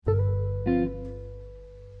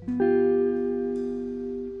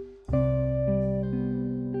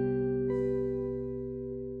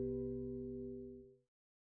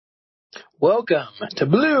welcome to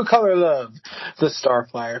Blue Collar Love, the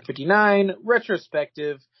Starflyer 59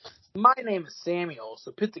 retrospective. My name is Samuel,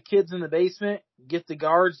 so put the kids in the basement, get the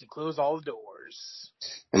guards to close all the doors.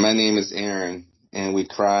 And my name is Aaron, and we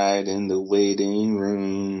cried in the waiting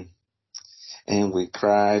room. And we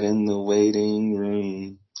cried in the waiting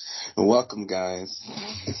room. Welcome, guys.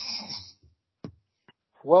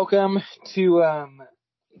 Welcome to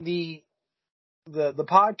the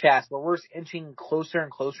podcast where we're inching closer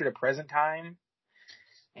and closer to present time.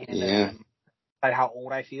 And how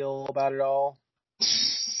old I feel about it all.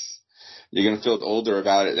 You're going to feel older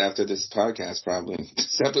about it after this podcast, probably.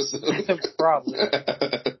 This episode. Probably.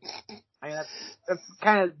 I mean, that's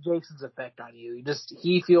kind of Jason's effect on you.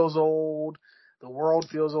 He feels old. The world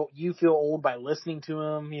feels old. You feel old by listening to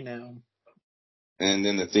him, you know. And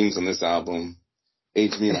then the themes on this album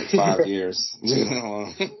aged me like 5 years.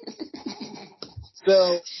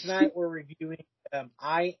 So tonight we're reviewing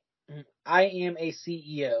I Am a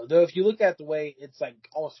CEO. Though if you look at the way it's like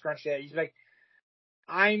all scrunched out, you're like,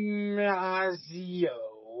 I'm a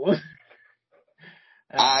CEO.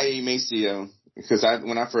 I Maceo, because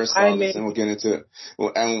when I first saw this, and we'll get into it.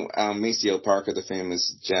 Well, Maceo Parker, the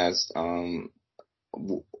famous jazz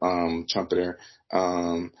trumpeter.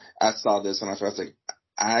 I saw this when I first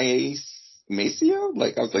Maceo?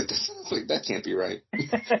 Like I was like, that can't be right.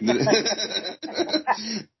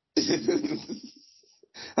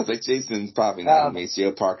 I was like, Jason's probably not a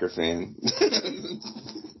Maceo Parker fan.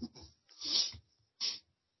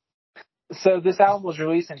 So this album was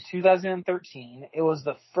released in 2013. It was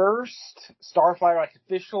the first Starflyer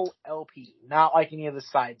official LP, not like any of the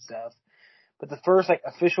side stuff, but the first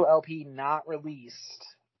official LP not released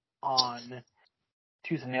on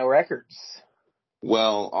Tooth and Nail Records.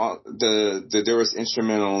 Well, there was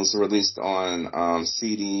instrumentals released on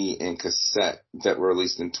CD and cassette that were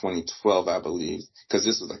released in 2012, I believe, because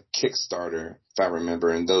this was a Kickstarter, if I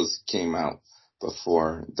remember, and those came out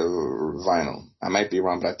before the vinyl. I might be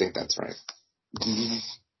wrong, but I think that's right.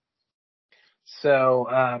 So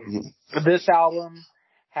this album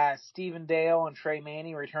has Stephen Dale and Trey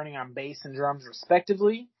Manny returning on bass and drums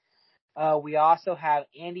respectively. We also have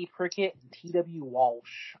Andy Prickett and T.W.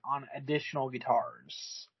 Walsh on additional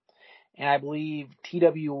guitars. And I believe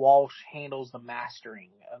T.W. Walsh handles the mastering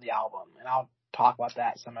of the album. And I'll talk about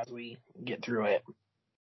that some as we get through it.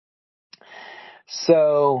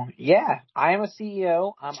 So, yeah, I Am a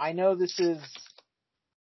CEO. I know this is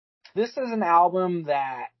an album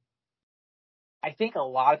that I think a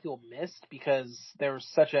lot of people missed because there was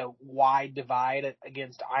such a wide divide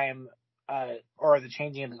against or the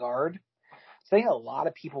Changing of the Guard. So I think a lot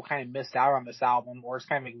of people kind of missed out on this album or just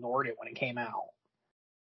kind of ignored it when it came out.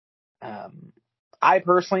 I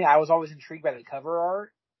was always intrigued by the cover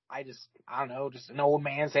art. I don't know, just an old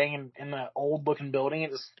man standing in an old looking building.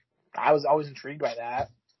 I was always intrigued by that.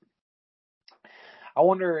 I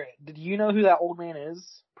wonder, did you know who that old man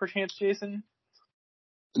is, perchance, Jason?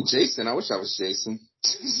 Jason? I wish I was Jason.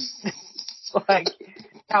 Like,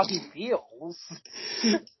 how he feels.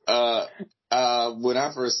 When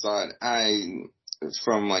I first saw it,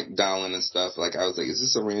 from dialing and stuff, I was like, is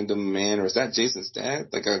this a random man or is that Jason's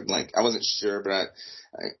dad? I wasn't sure, but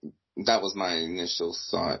that was my initial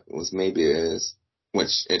thought, was maybe it is,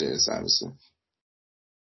 which it is, obviously.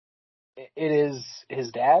 It is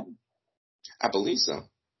his dad? I believe so.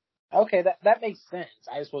 Okay, that makes sense.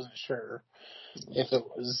 I just wasn't sure if it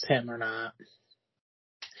was him or not.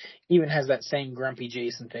 Even has that same grumpy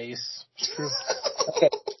Jason face. True. Okay.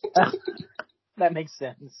 That makes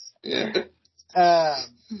sense. Yeah. I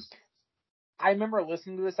remember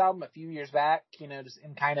listening to this album a few years back, just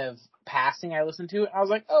in kind of passing, I listened to it. I was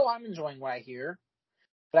like, oh, I'm enjoying what I hear.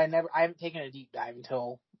 But I haven't taken a deep dive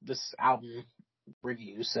until this album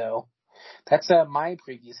review. So that's my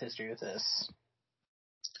previous history with this.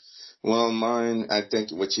 Well, mine, I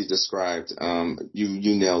think what you described,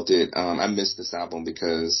 you nailed it. I missed this album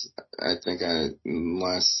because I think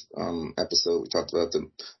last episode we talked about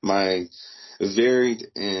my varied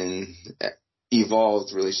and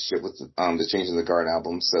evolved relationship with the Changing the Guard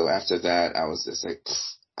album. So after that, I was just like,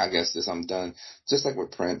 I guess I'm done. Just like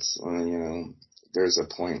with Prince, there's a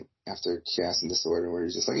point after Chaos and Disorder where you're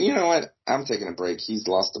just like, you know what? I'm taking a break. He's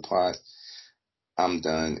lost the plot. I'm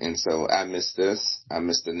done. And so I missed this. I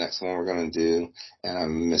missed the next one we're going to do. And I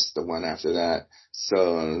missed the one after that.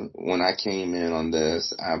 So when I came in on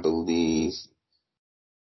this, I believe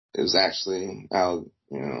it was actually out,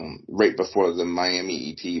 right before the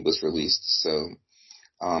Miami EP was released. So,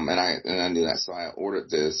 and I knew that. So I ordered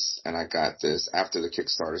this and I got this after the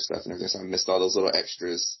Kickstarter stuff and everything. So I missed all those little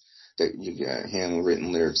extras that you get,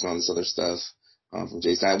 handwritten lyrics and all this other stuff. from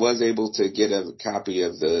Jason. I was able to get a copy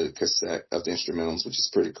of the cassette of the instrumentals, which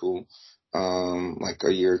is pretty cool, like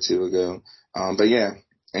a year or two ago. But yeah,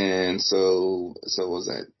 and so what was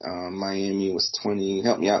that? Miami was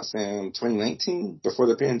help me out, Sam, 2019, before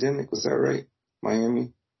the pandemic, was that right?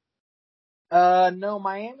 Miami? No,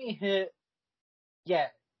 Miami hit, yeah,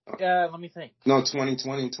 let me think. No,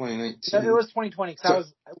 2020, 2019. No, it was 2020, because I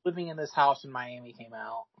was living in this house when Miami came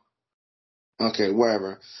out. Okay,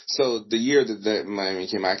 whatever. So the year that Miami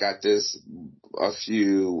came, I got this a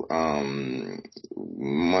few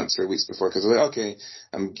months or weeks before, because I was like, okay,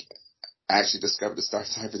 I actually discovered the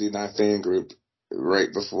Starside 59 fan group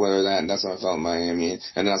right before that, and that's when I found Miami.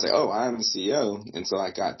 And then I was like, oh, I'm a CEO, and so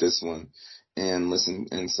I got this one and listened.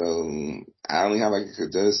 And so I only have like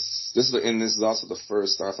this, and this is also the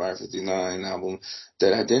first Starfire 59 album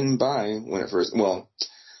that I didn't buy when it first,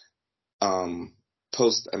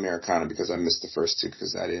 post Americana, because I missed the first two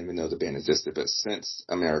because I didn't even know the band existed. But since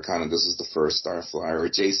Americana, this is the first Starflyer or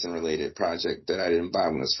Jason related project that I didn't buy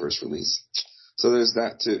when it was first released. So there's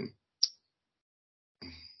that too.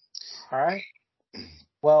 All right.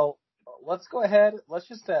 Well, let's go ahead. Let's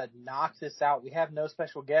just knock this out. We have no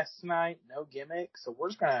special guests tonight, no gimmicks, so we're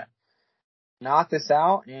just gonna knock this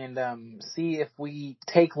out and see if we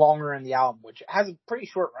take longer in the album, which has a pretty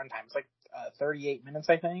short runtime. It's like 38 minutes,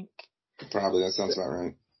 I think. Probably, that sounds about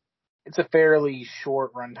right. It's a fairly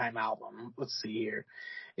short runtime album. Let's see here.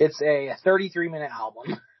 It's a 33-minute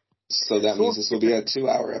album. So that means this will be a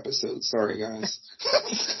 2-hour episode. Sorry, guys.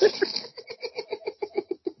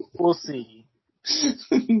 We'll see.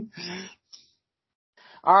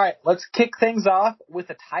 All right, let's kick things off with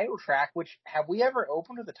the title track, which, have we ever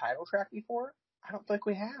opened with the title track before? I don't think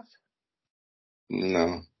we have.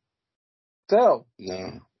 No. So,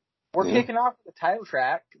 no. We're kicking off with the title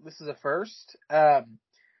track. This is a first. I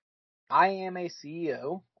am a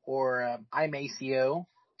CEO, or I'm ACO.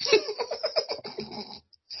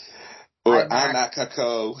 Or I'm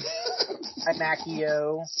Akako. I'm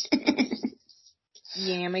Akio.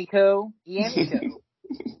 Yamiko.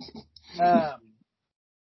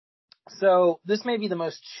 So this may be the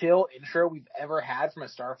most chill intro we've ever had from a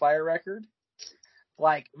Starflyer record.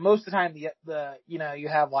 Like, most of the time, the you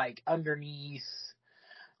have like Underneath,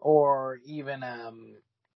 or even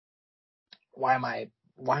why am I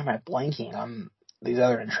blanking on these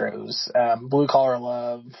other intros? Blue Collar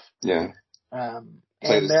Love. Yeah. And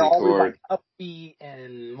they're always like upbeat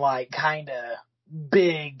and like kind of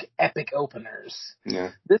big epic openers. Yeah.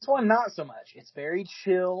 This one not so much. It's very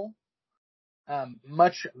chill,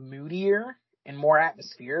 much moodier and more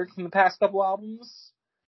atmospheric than the past couple albums.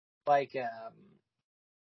 Like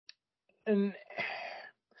and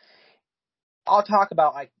I'll talk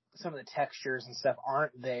about like some of the textures and stuff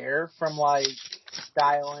aren't there from like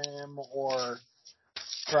Stylem or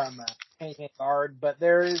from Painting Guard, but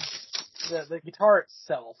there is the guitar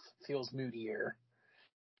itself feels moodier.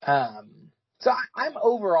 So I'm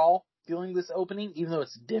overall feeling this opening, even though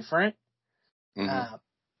it's different. Mm-hmm.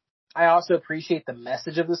 I also appreciate the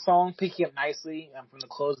message of the song, picking up nicely from the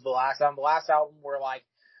close of the last album. The last album, we're like,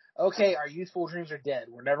 okay, our youthful dreams are dead.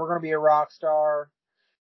 We're never going to be a rock star.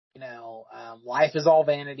 Life is all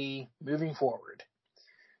vanity, moving forward.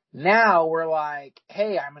 Now we're like,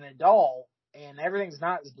 hey, I'm an adult, and everything's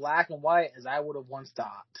not as black and white as I would have once thought.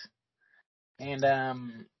 And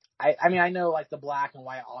I know like the black and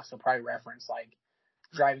white also probably reference like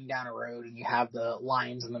driving down a road and you have the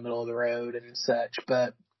lines in the middle of the road and such,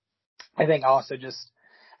 but I think also just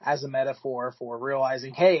as a metaphor for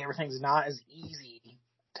realizing, hey, everything's not as easy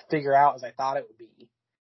to figure out as I thought it would be.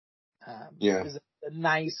 Is a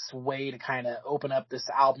nice way to kind of open up this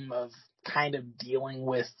album of kind of dealing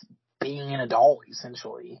with being an adult,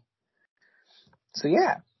 essentially. So,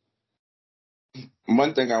 yeah.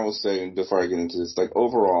 One thing I will say before I get into this, like,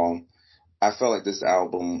 overall, I felt like this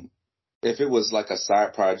album, if it was like a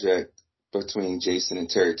side project between Jason and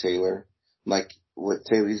Terry Taylor, like with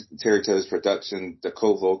Terry Taylor's production, the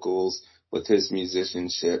co-vocals, with his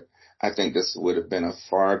musicianship, I think this would have been a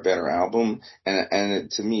far better album. And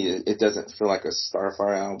to me, it doesn't feel like a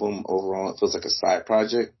Starfire album overall. It feels like a side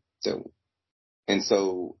project. And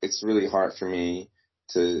so it's really hard for me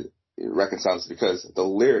to reconcile this, because the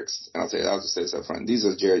lyrics, and I'll just say this up front, these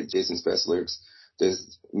are Jason's best lyrics.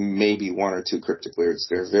 There's maybe one or two cryptic lyrics.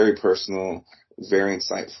 They're very personal, very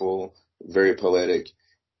insightful, very poetic,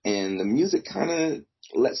 and the music kind of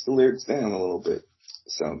lets the lyrics down a little bit.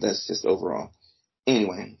 So that's just overall.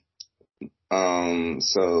 Anyway,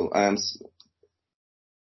 so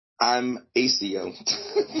I'm ACO,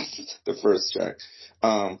 the first track.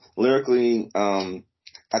 Lyrically, I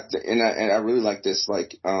really like this,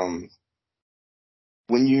 like,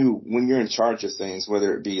 when you're in charge of things,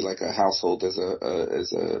 whether it be like a household as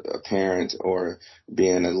a parent, or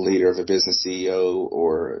being a leader of a business CEO,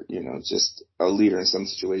 or just a leader in some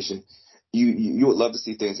situation, you would love to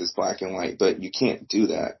see things as black and white, but you can't do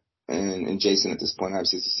that. And Jason at this point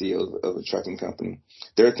obviously is the CEO of a trucking company.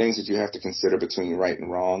 There are things that you have to consider between right and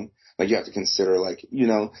wrong. Like you have to consider, like,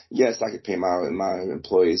 yes, I could pay my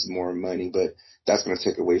employees more money, but that's going to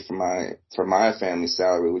take away from my family's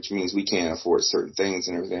salary, which means we can't afford certain things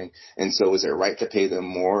and everything. And so is it right to pay them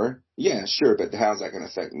more? Yeah, sure. But how's that going to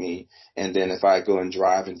affect me? And then if I go and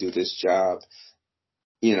drive and do this job,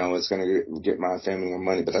 it's going to get my family more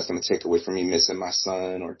money, but that's going to take away from me missing my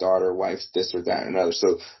son or daughter, wife, this or that and another.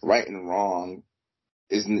 So right and wrong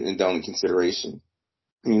isn't the only consideration,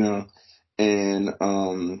 And, and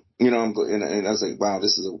I was like, wow,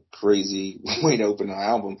 this is a crazy way to open an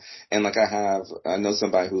album. And like, I know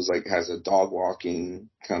somebody who's like, has a dog walking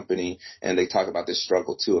company, and they talk about this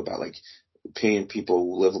struggle too, about like paying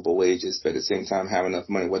people livable wages, but at the same time having enough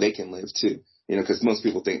money where they can live too. Cause most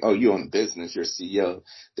people think, oh, you own a business, you're a CEO,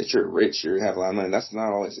 that you're rich, you have a lot of money. That's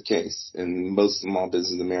not always the case. And most small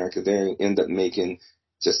businesses in America, they end up making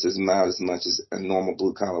just as much as a normal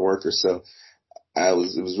blue collar worker. So,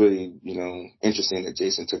 it was really, interesting that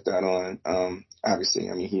Jason took that on. Obviously,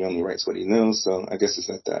 I mean, he only writes what he knows, so I guess it's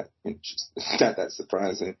not that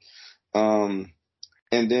surprising. And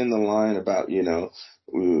then the line about,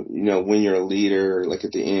 when you're a leader, like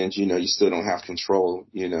at the end, you still don't have control,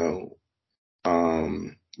 you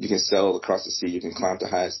can sail across the sea, you can climb the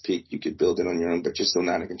highest peak, you could build it on your own, but you're still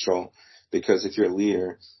not in control, because if you're a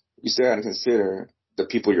leader, you still got to consider the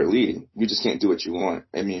people you're leading. You just can't do what you want.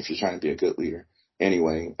 I mean, if you're trying to be a good leader.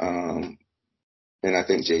 Anyway, and I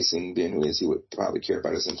think Jason, being who he is, he would probably care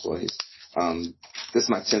about his employees. This is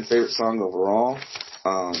my 10th favorite song overall.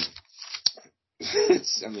 I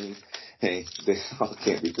mean, hey, they all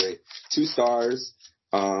can't be great. 2 stars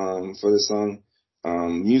for the song.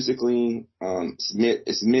 Musically,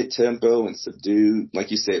 it's mid-tempo and subdued.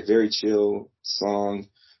 Like you said, very chill song.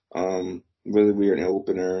 Really weird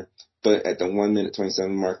opener. But at the 1 minute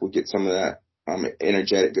 27 mark, we get some of that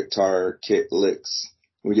energetic guitar kit licks.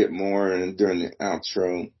 We get more, and during the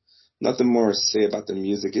outro, nothing more to say about the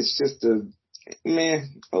music. It's just a meh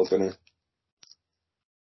opener.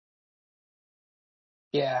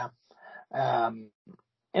 Yeah. And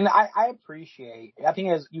I appreciate, I think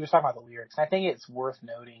as you were talking about the lyrics, I think it's worth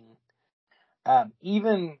noting,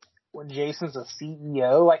 even when Jason's a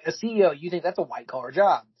CEO, like a CEO, you think that's a white collar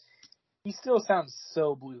job. He still sounds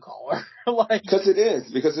so blue collar. Because it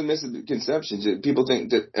is, because of misconceptions. People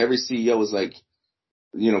think that every CEO is like,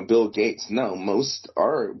 Bill Gates. No, most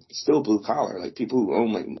are still blue collar. Like people who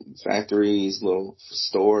own like factories, little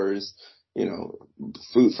stores,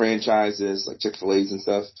 food franchises like Chick-fil-A's and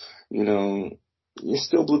stuff, you're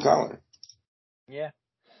still blue collar. Yeah.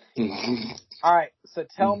 All right. So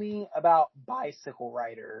tell me about Bicycle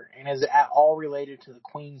Rider, and is it at all related to the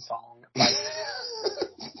Queen song?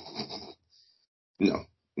 No,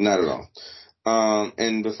 not at all.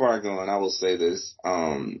 And before I go on, I will say this.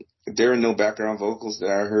 There are no background vocals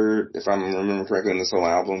that I heard, if I remember correctly, in this whole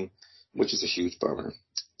album, which is a huge bummer.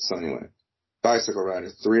 So anyway, Bicycle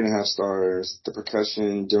Rider, 3.5 stars. The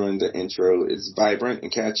percussion during the intro is vibrant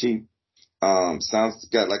and catchy. Sounds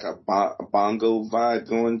got like a bongo vibe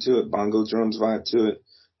going to it, bongo drums vibe to it,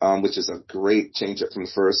 which is a great change up from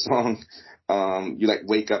the first song. You like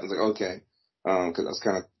wake up and it's like, okay, cause I was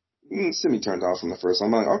kind of semi turned off from the first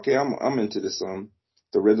song. I'm like, okay, I'm into this song.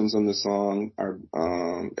 The rhythms on the song are,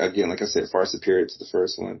 again, like I said, far superior to the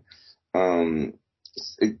first one. I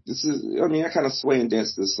kind of sway and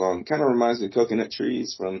dance to this song. Kind of reminds me of Coconut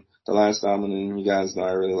Trees from the last album, and you guys know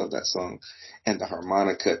I really love that song. And the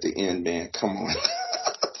harmonica at the end, man, come on.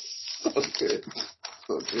 So good.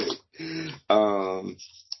 So good.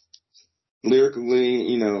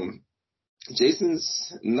 Lyrically,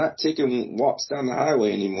 Jason's not taking walks down the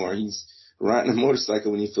highway anymore. He's riding a motorcycle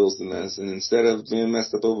when he feels the mess. And instead of being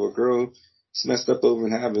messed up over a girl, he's messed up over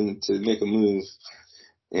having to make a move.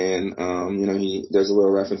 And, there's a little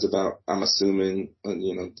reference about, I'm assuming,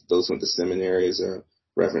 those who went to seminary is a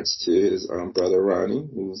reference to his brother Ronnie,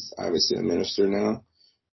 who's obviously a minister now.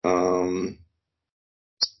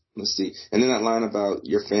 Let's see. And then that line about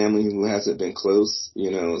your family who hasn't been close,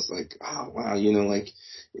 it's like, oh, wow, like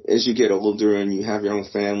as you get older and you have your own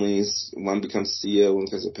families, one becomes CEO, one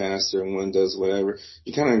becomes a pastor, and one does whatever,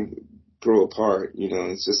 you kind of grow apart,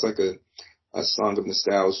 it's just like a song of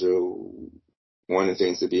nostalgia, wanting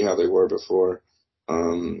things to be how they were before.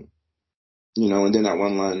 And then that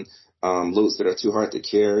one line, loads that are too hard to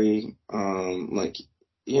carry,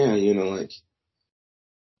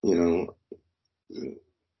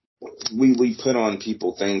 we put on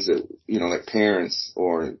people things that, like parents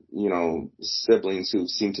or, siblings who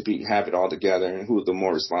seem to have it all together and who are the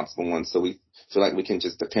more responsible ones. So we feel like we can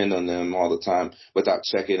just depend on them all the time without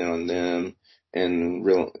checking in on them and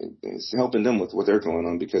helping them with what they're going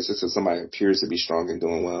on, because just because somebody appears to be strong and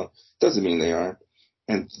doing well doesn't mean they are.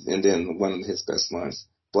 And then one of his best lines,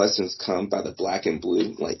 blessings come by the black and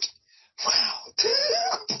blue. Like, wow.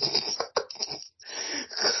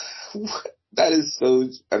 That is so,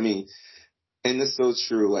 and it's so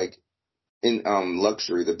true. Like in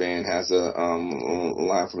Luxury, the band has a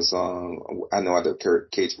line from a song I know either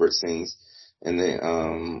Cage Bird sings and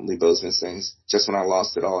then Lee Bozeman sings. Just when I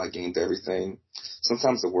lost it all, I gained everything.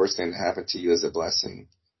 Sometimes the worst thing to happen to you is a blessing,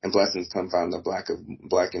 and blessings come from the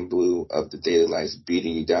black and blue of the daily life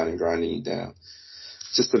beating you down and grinding you down.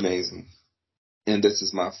 Just amazing. And this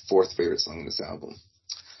is my fourth favorite song on this album.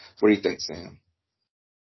 What do you think, Sam?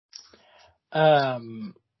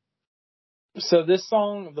 So this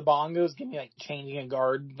song, the bongos give me like Changing a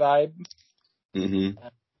Guard vibe. Mm-hmm.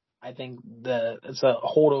 I think it's a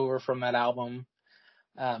holdover from that album.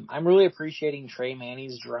 I'm really appreciating Trey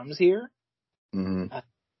Manny's drums here. Mm-hmm.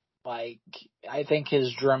 I think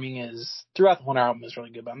his drumming is throughout the whole album is really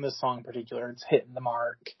good, but on this song in particular, it's hitting the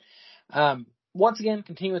mark. Once again,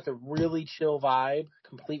 continue with a really chill vibe,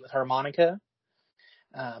 complete with harmonica.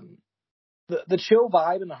 The chill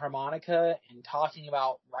vibe and the harmonica and talking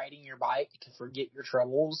about riding your bike to forget your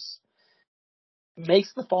troubles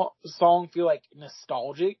makes the song feel like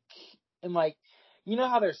nostalgic. And like,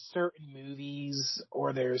 how there's certain movies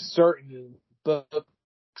or there's certain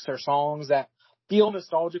books or songs that feel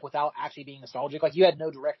nostalgic without actually being nostalgic. Like you had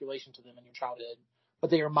no direct relation to them in your childhood, but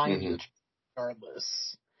they remind you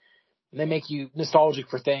regardless. And they make you nostalgic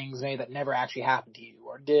for things maybe that never actually happened to you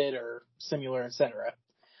or did or similar, etc.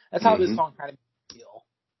 That's how this song kind of makes me feel.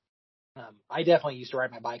 I definitely used to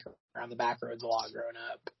ride my bike around the back roads a lot growing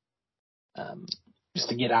up, just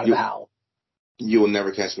to get out of the house. You will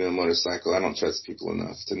never catch me on a motorcycle. I don't trust people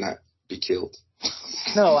enough to not be killed.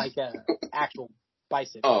 No, like actual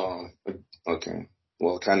bicycle. Oh, okay.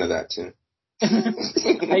 Well, kind of that too.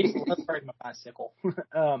 I love riding my bicycle.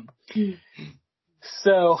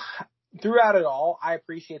 So throughout it all, I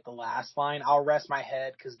appreciate the last line. I'll rest my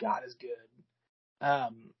head because God is good.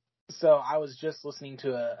 So I was just listening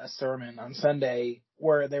to a sermon on Sunday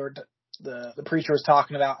where they were the preacher was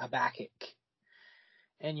talking about Habakkuk.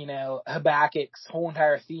 And, Habakkuk's whole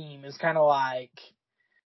entire theme is kind of like,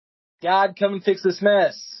 God, come and fix this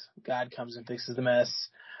mess. God comes and fixes the mess.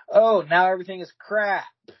 Oh, now everything is crap.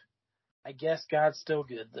 I guess God's still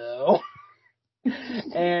good, though.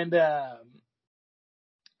 And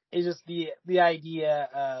it's just the idea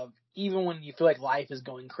of even when you feel like life is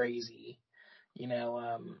going crazy,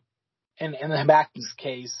 and in Habakkuk's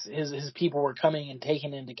case, his people were coming and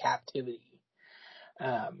taken into captivity.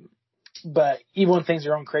 But even when things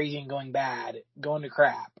are going crazy and going bad, going to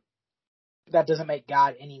crap, that doesn't make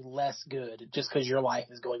God any less good just because your life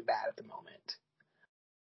is going bad at the moment.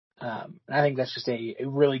 And I think that's just a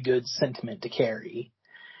really good sentiment to carry.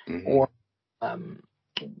 Mm-hmm. Or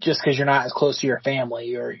just because you're not as close to your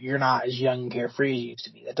family or you're not as young and carefree as you used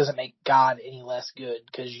to be, that doesn't make God any less good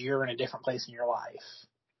because you're in a different place in your life.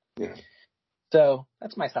 Yeah. So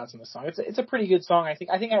that's my thoughts on the song. It's a pretty good song. I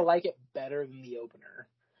think I like it better than the opener.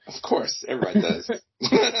 Of course, everybody does.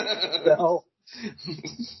 So,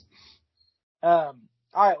 all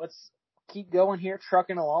right, let's keep going here,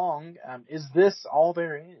 trucking along. Is this all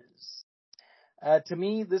there is? To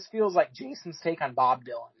me, this feels like Jason's take on Bob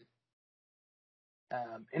Dylan.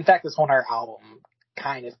 In fact, this whole entire album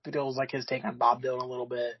kind of feels like his take on Bob Dylan a little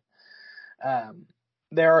bit.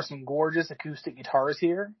 There are some gorgeous acoustic guitars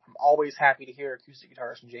here. I'm always happy to hear acoustic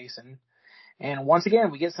guitars from Jason. And once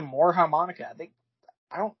again, we get some more harmonica.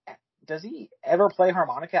 Does he ever play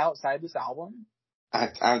harmonica outside this album?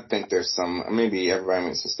 I think there's some. Maybe everybody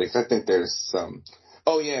makes mistakes. I think there's some.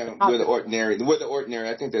 Oh yeah, with the ordinary.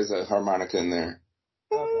 I think there's a harmonica in there,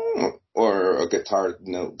 or a guitar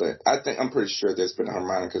note. But I'm pretty sure there's been a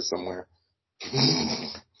harmonica somewhere.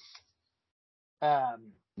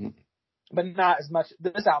 But not as much.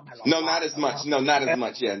 This album has. Not as much. No, not as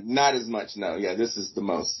much. Yeah, not as much. No, yeah, this is the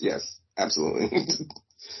most. Yes, absolutely.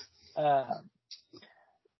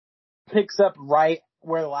 Picks up right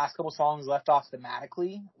where the last couple songs left off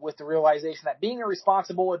thematically, with the realization that being a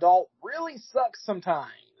responsible adult really sucks sometimes.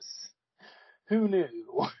 Who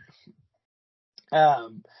knew?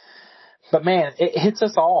 But man, it hits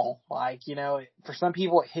us all. Like, for some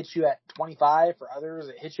people it hits you at 25, for others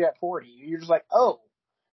it hits you at 40. You're just like, oh,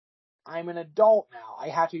 I'm an adult now. I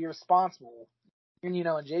have to be responsible. And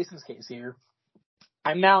in Jason's case here,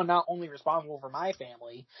 I'm now not only responsible for my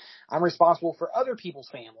family, I'm responsible for other people's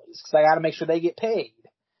families because I got to make sure they get paid.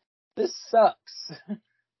 This sucks.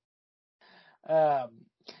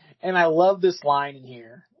 And I love this line in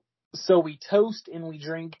here. So we toast and we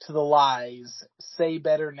drink to the lies, say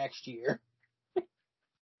better next year.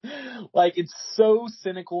 Like, it's so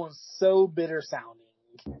cynical and so bitter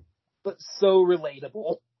sounding, but so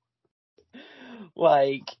relatable.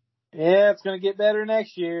 Like, yeah, it's going to get better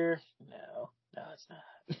next year. No, it's not.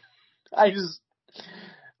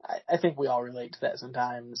 I think we all relate to that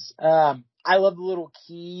sometimes. I love the little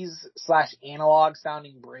keys / analog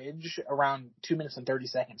sounding bridge around 2 minutes and 30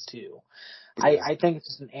 seconds too. I think it's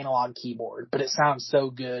just an analog keyboard, but it sounds so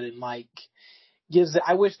good and like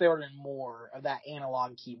I wish there would have been more of that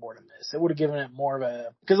analog keyboard in this. It would have given it more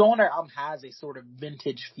of because the Wonder album has a sort of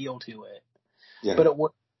vintage feel to it. Yeah. But it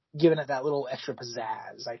would have given it that little extra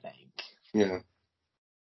pizzazz, I think. Yeah.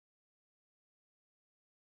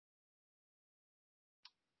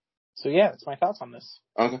 So yeah, that's my thoughts on this.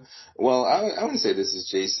 Okay. Well, I wouldn't say this is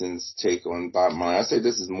Jason's take on Bob Marley. I say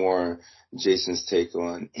this is more Jason's take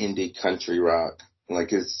on indie country rock.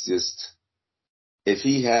 Like, it's just, if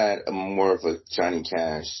he had more of a Johnny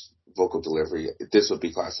Cash vocal delivery, this would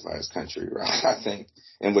be classified as country rock, I think,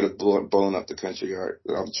 and would have blown up the country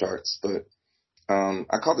charts. But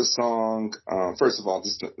I call this song, first of all,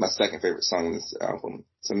 this is my second favorite song in this album.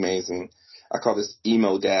 It's amazing. I call this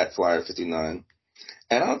Emo Dad Flyer 59.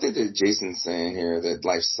 And I don't think that Jason's saying here that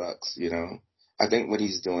life sucks, you know. I think what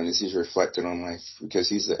he's doing is he's reflecting on life because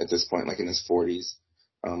he's at this point like in his 40s,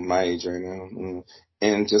 my age right now.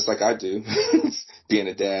 And just like I do, being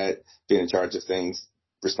a dad, being in charge of things,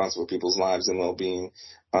 responsible for people's lives and well-being,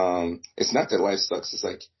 it's not that life sucks. It's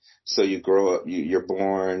like, so you grow up, you're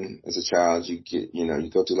born as a child, you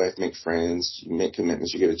go through life, make friends, you make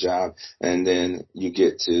commitments, you get a job, and then you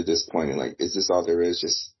get to this point and like, is this all there is?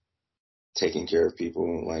 Just taking care of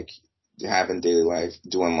people, like having daily life,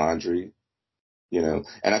 doing laundry, you know.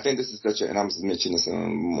 And I think this is and I'm mentioning this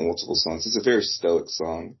in multiple songs, it's a very stoic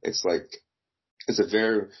song. It's a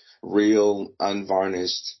very real,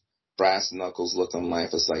 unvarnished, brass knuckles look on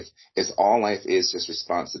life. It's all life is just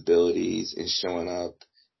responsibilities and showing up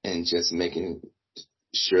and just making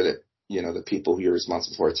sure that, you know, the people who you're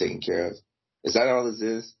responsible for are taken care of. Is that all this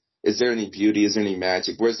is? Is there any beauty? Is there any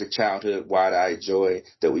magic? Where's the childhood wide-eyed joy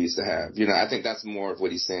that we used to have? You know, I think that's more of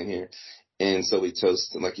what he's saying here. And so we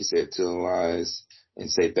toast, like you said, to the lies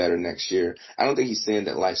and say better next year. I don't think he's saying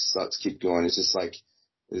that life sucks, keep going. It's just like,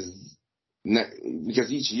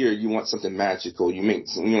 because each year you want something magical. You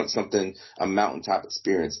want something, a mountaintop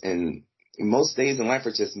experience. And most days in life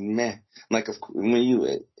are just meh. Like when you,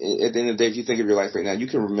 at the end of the day, if you think of your life right now, you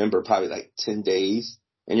can remember probably like 10 days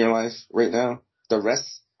in your life right now. The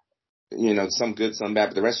rest, you know, some good, some bad,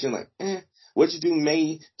 but the rest you're like, what'd you do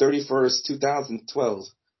May 31st, 2012?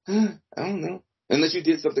 I don't know. Unless you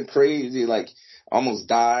did something crazy, like almost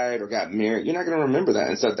died or got married, you're not going to remember that.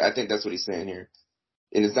 And so I think that's what he's saying here.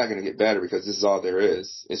 And it's not going to get better because this is all there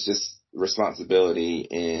is. It's just responsibility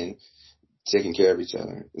and taking care of each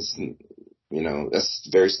other. It's, you know, that's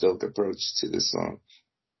a very stoic approach to this song.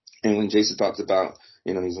 And when Jason talks about,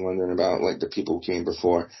 you know, he's wondering about like the people who came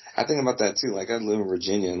before, I think about that too. Like I live in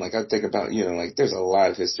Virginia and like I think about, you know, like there's a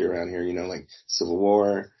lot of history around here, you know, like Civil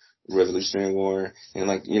War, Revolutionary War, and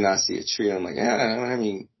like, you know, I see a tree and I'm like, I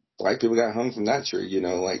mean, black people got hung from that tree, you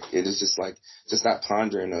know, like it is just like, just that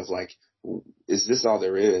pondering of like, is this all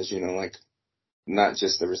there is, you know, like not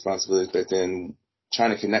just the responsibilities, but then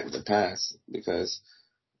trying to connect with the past because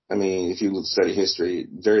I mean, if you study history,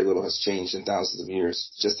 very little has changed in thousands of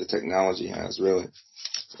years. Just the technology has, really.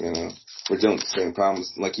 You know, we're dealing with the same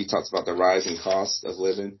problems. Like he talks about the rising cost of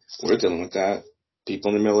living. We're dealing with that.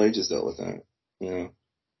 People in the Middle Ages dealt with that. You know,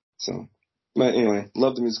 so. But anyway,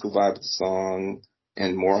 love the musical vibe of the song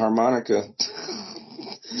and more harmonica.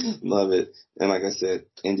 Love it. And like I said,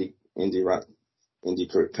 indie rock,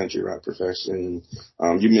 indie country rock perfection.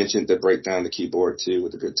 You mentioned the breakdown, the keyboard too,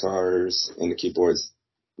 with the guitars and the keyboards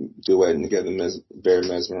duetting together, very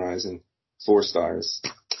mesmerizing. 4 stars.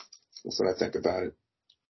 That's what I think about it.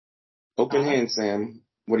 Open hand, Sam.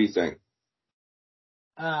 What do you think?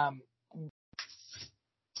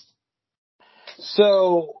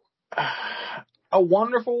 So, a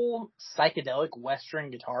wonderful psychedelic Western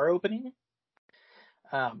guitar opening.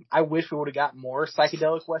 I wish we would have got more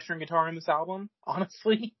psychedelic Western guitar in this album,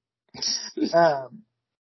 honestly.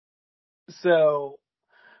 So,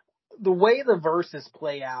 the way the verses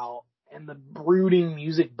play out and the brooding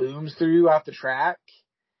music booms throughout the track,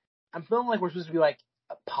 I'm feeling like we're supposed to be like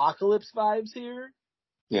apocalypse vibes here.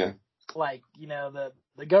 Yeah. Like, you know,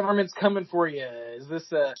 the government's coming for you. Is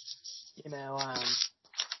this a, you know,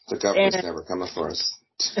 The government's And never coming for us.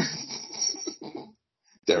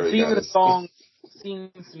 the theme of the song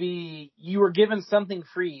seems to be you were given something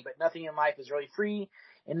free, but nothing in life is really free,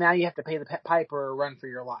 and now you have to pay the piper or run for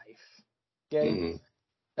your life. Okay? Mm-hmm.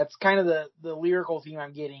 That's kind of the lyrical theme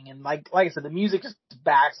I'm getting. And like I said, the music just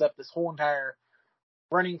backs up this whole entire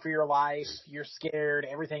running for your life. You're scared.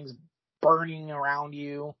 Everything's burning around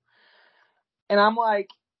you. And I'm like,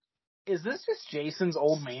 is this just Jason's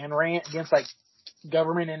old man rant against like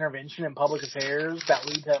government intervention in public affairs that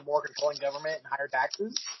lead to more controlling government and higher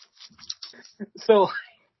taxes? So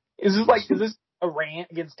is this a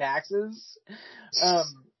rant against taxes?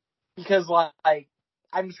 Because like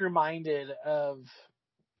I'm just reminded of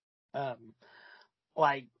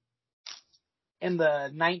like in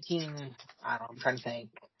the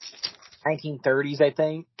 1930s, I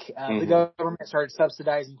think, the government started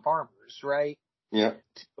subsidizing farmers, right? Yeah.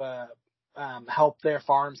 To help their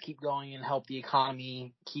farms keep going and help the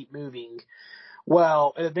economy keep moving.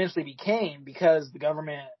 Well, it eventually became, because the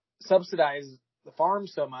government subsidized the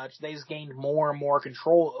farms so much, they just gained more and more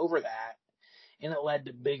control over that. And it led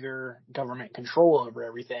to bigger government control over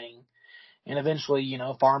everything. And eventually,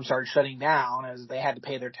 farms started shutting down as they had to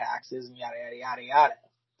pay their taxes and yada, yada, yada,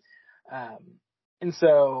 yada. And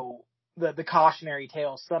so the cautionary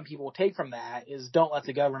tale some people take from that is don't let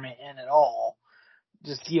the government in at all.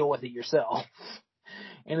 Just deal with it yourself.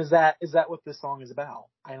 And is that what this song is about?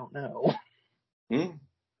 I don't know.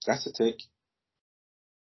 That's a take.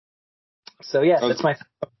 So yeah, that's my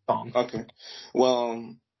song. Okay.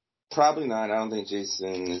 Well, probably not. I don't think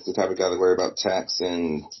Jason is the type of guy to worry about tax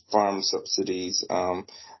and farm subsidies.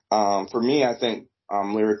 For me, I think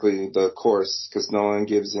lyrically the chorus, because no one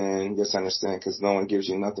gives in, yes, I understand, because no one gives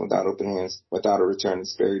you nothing without open hands, without a return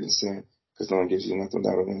is buried in sin, because no one gives you nothing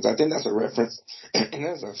without open hands. I think that's a reference, and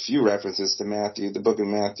there's a few references to Matthew, the book of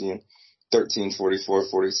Matthew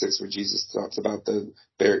 13:44-46, where Jesus talks about the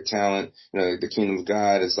buried talent. The kingdom of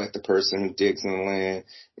God is like the person who digs in the land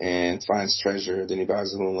and finds treasure, then he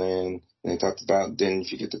buys the whole land. And he talked about then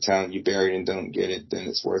if you get the talent you buried and don't get it, then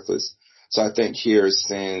it's worthless. So I think here is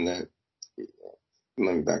saying that,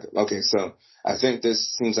 let me back up. Okay, so I think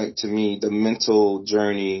this seems like to me the mental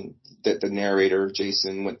journey that the narrator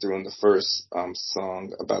Jason went through in the first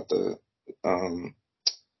song about the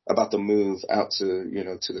move out to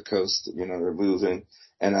to the coast, they're moving.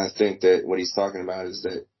 And I think that what he's talking about is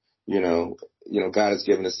that God has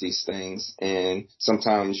given us these things, and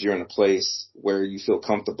sometimes you're in a place where you feel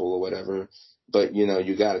comfortable or whatever, but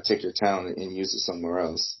you got to take your talent and use it somewhere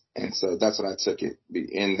else. And so that's what I took it.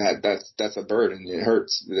 And that's a burden. It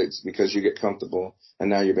hurts. It's because you get comfortable and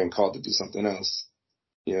now you're being called to do something else.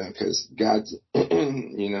 Because God,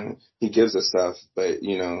 he gives us stuff, but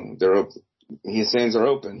they're open. His hands are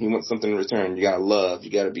open. He wants something in return. You gotta love.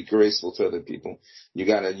 You gotta be graceful to other people. You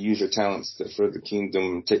gotta use your talents for the kingdom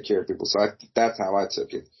and take care of people. So that's how I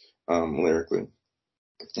took it, lyrically.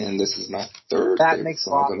 And this is my third favorite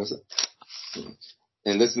song.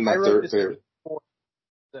 And this is my third favorite.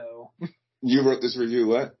 So you wrote this review,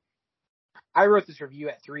 what? I wrote this review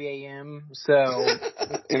at 3 a.m. So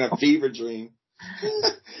in a fever dream.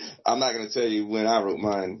 I'm not going to tell you when I wrote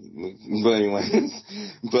mine, but anyway.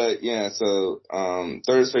 But yeah, so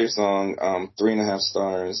third favorite song, 3.5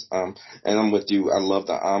 stars. And I'm with you. I love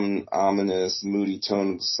the ominous, moody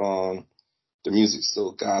tone of the song. The music's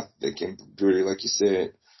so gothic and broody, like you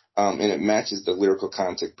said. And it matches the lyrical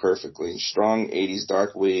content perfectly. Strong 80s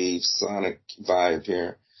dark wave sonic vibe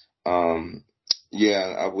here. I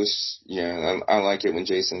like it when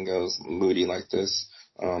Jason goes moody like this.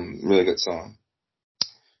 Really good song.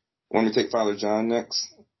 Want me to take Father John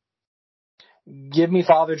next? Give me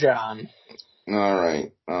Father John. All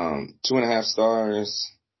right. 2.5 stars.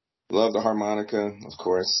 Love the harmonica, of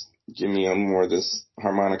course. Give me more of this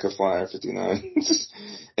harmonica flyer 59.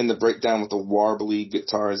 And the breakdown with the warbly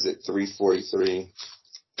guitars at 343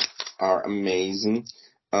 are amazing.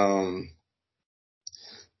 The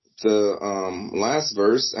last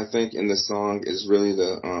verse, I think, in the song is really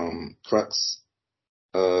the crux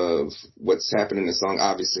of what's happening in the song.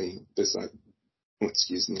 Obviously,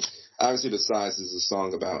 Obviously, the Size is a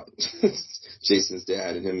song about Jason's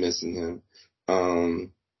dad and him missing him.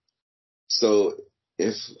 So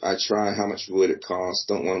if I try, how much would it cost?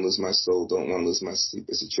 Don't want to lose my soul. Don't want to lose my sleep.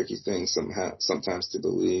 It's a tricky thing sometimes to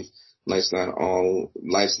believe. Life's not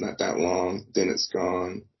that long. Then it's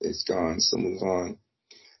gone. It's gone. So move on.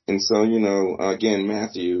 And so, again,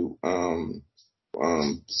 Matthew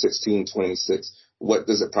 16:26. What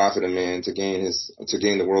does it profit a man to gain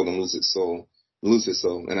the world and lose his soul?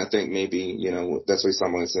 And I think maybe, that's what he's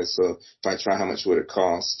talking about. He says, so if I try, how much would it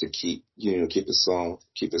cost to keep his soul?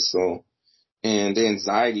 and the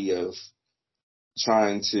anxiety of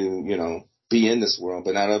trying to, be in this world,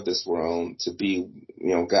 but not of this world, to be,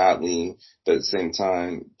 godly, but at the same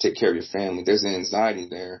time, take care of your family. There's an anxiety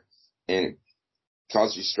there, and it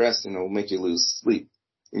causes you stress, and it'll make you lose sleep.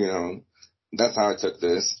 That's how I took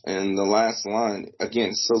this. And the last line,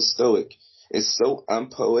 again, so stoic. It's so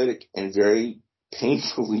unpoetic and very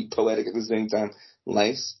painfully poetic at the same time.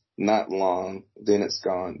 Life's not long, then it's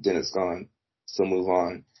gone, so move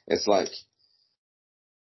on. It's like,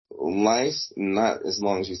 life's not as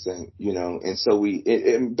long as you think, and so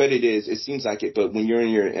but it seems like it, but when you're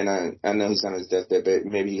in and I know he's on his deathbed, but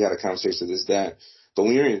maybe he had a conversation with his dad, but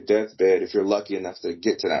when you're in your deathbed, if you're lucky enough to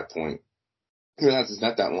get to that point, you realize it's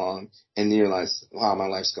not that long, and then you realize, wow, my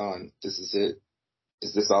life's gone. This is it.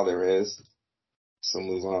 Is this all there is? So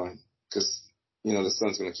move on, because, the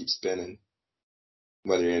sun's going to keep spinning,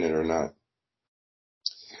 whether you're in it or not.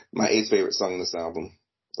 My 8th favorite song on this album.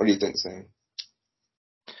 What do you think, Sam?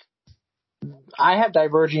 I have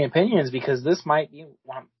diverging opinions because this might be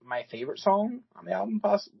one of my favorite songs on the album,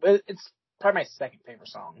 possibly. It's probably my second favorite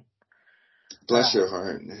song. Bless your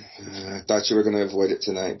heart. I thought you were going to avoid it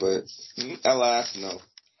tonight, but alas, no.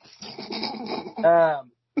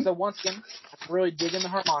 So once again, I'm really digging the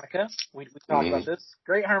harmonica. We talked about this.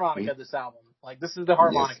 Great harmonica, this album. Like, this is the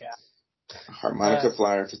harmonica. Yes. Harmonica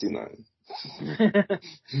Flyer 59.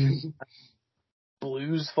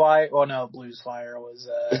 Blues Flyer. Oh, no, Blues Flyer was...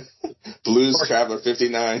 Blues Traveler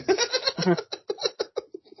 59.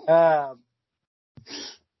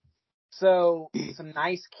 So, some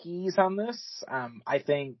nice keys on this. I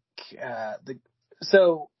think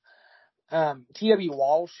T.W.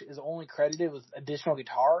 Walsh is only credited with additional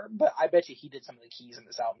guitar, but I bet you he did some of the keys in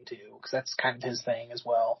this album too, because that's kind of his thing as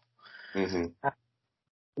well. Mm-hmm.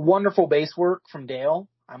 Wonderful bass work from Dale.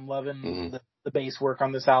 I'm loving the bass work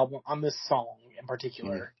on this album, on this song in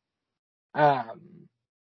particular.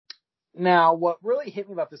 Now, what really hit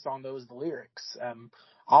me about this song though is the lyrics.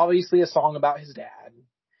 Obviously a song about his dad.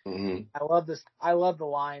 Mm-hmm. I love this. I love the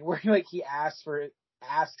line where he asks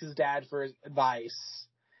his dad for his advice.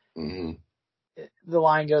 Mm-hmm. The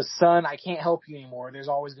line goes, "Son, I can't help you anymore. There's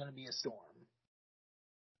always going to be a storm."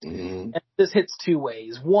 Mm-hmm. And this hits two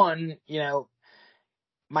ways. One,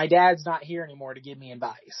 my dad's not here anymore to give me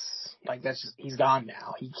advice. Like, that's just, he's gone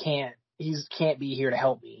now. He can't be here to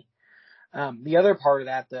help me. The other part of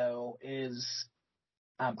that though is,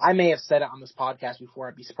 I may have said it on this podcast before.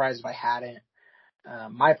 I'd be surprised if I hadn't.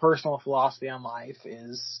 My personal philosophy on life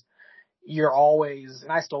is you're always,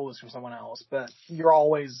 and I stole this from someone else, but you're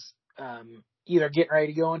always either getting ready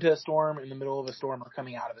to go into a storm, in the middle of a storm, or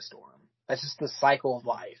coming out of a storm. That's just the cycle of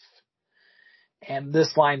life. And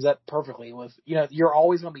this lines up perfectly with, you're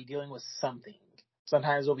always going to be dealing with something.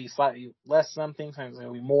 Sometimes it'll be slightly less something, sometimes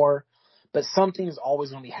it'll be more, but something is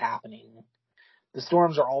always going to be happening. The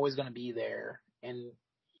storms are always going to be there, and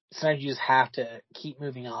sometimes you just have to keep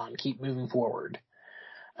moving on, keep moving forward.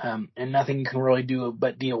 And nothing you can really do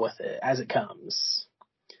but deal with it as it comes.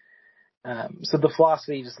 So the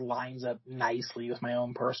philosophy just lines up nicely with my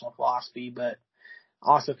own personal philosophy, but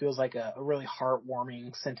also feels like a really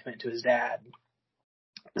heartwarming sentiment to his dad.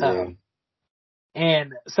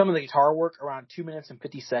 And some of the guitar work, around 2 minutes and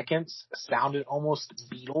 50 seconds, sounded almost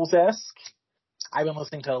Beatles-esque. I've been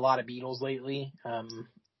listening to a lot of Beatles lately.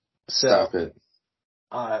 Stop it.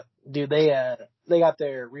 Dude, they got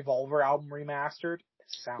their Revolver album remastered.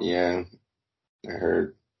 Yeah, I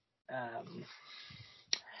heard.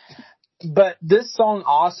 But this song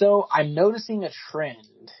also, I'm noticing a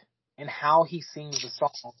trend in how he sings the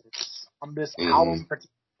songs on this album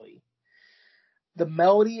particularly. The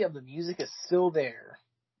melody of the music is still there.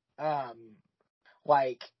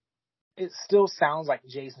 It still sounds like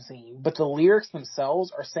Jason singing, but the lyrics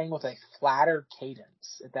themselves are sang with a flatter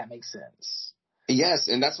cadence, if that makes sense. Yes,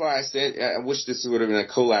 and that's why I said I wish this would have been a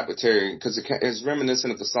collab with Terry, because it's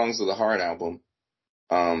reminiscent of the Songs of the Heart album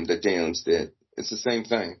that James did. It's the same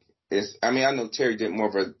thing. I know Terry did more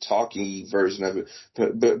of a talky version of it,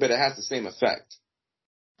 but it has the same effect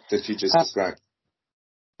that you just described.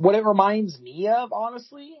 What it reminds me of,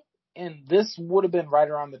 honestly, and this would have been right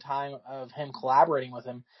around the time of him collaborating with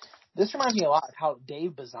him, this reminds me a lot of how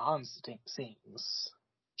Dave Bazan sings.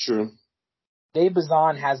 True. Dave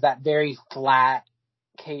Bazan has that very flat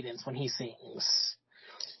cadence when he sings,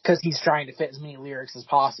 because he's trying to fit as many lyrics as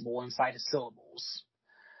possible inside his syllables.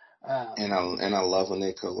 And I love when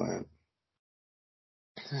they collab.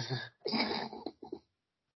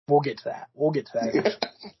 We'll get to that.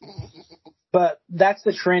 But that's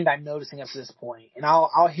the trend I'm noticing up to this point, and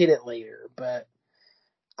I'll hit it later. But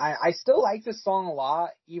I still like this song a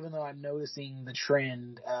lot, even though I'm noticing the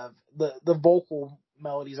trend of the vocal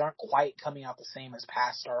melodies aren't quite coming out the same as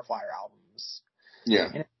past Starflyer albums. Yeah.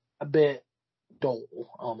 And it's a bit dull,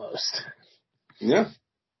 almost. Yeah.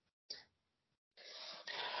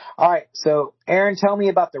 All right, so Aaron, tell me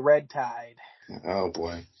about the Red Tide. Oh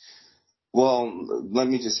boy. Well, let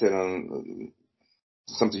me just hit on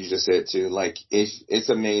something you just said too. Like, if it's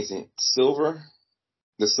amazing,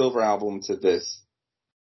 the Silver album to this,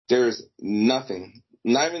 there's nothing.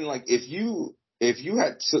 Not even like if you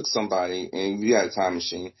had took somebody and you had a time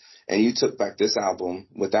machine and you took back this album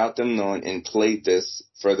without them knowing and played this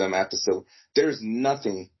for them after Silver, there's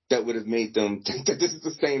nothing that would have made them think that this is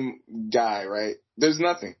the same guy, right? There's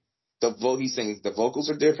nothing. He sings, the vocals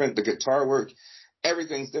are different, the guitar work,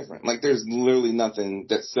 everything's different. Like, there's literally nothing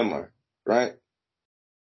that's similar, right?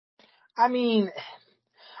 I mean,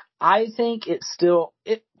 I think it's still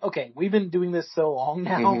okay, we've been doing this so long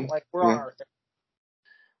now, Mm-hmm. like we're on our third.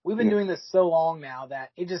 We've been doing this so long now that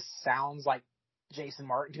it just sounds like Jason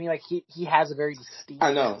Martin to me. Like he has a very distinct.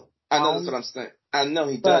 I know that's what I'm saying. I know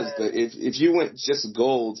he does, but if you went just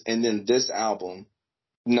Gold and then this album,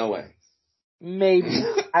 no way. Maybe.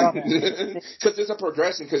 I don't know. Because there's a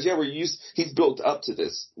progression. Because he's built up to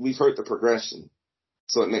this. We've heard the progression,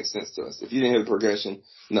 so it makes sense to us. If you didn't hear the progression,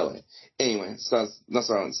 no way. Anyway, so that's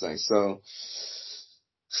what I want to say. So,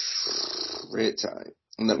 Red Tide.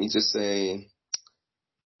 Let me just say,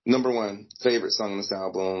 number one favorite song on this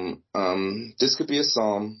album. This could be a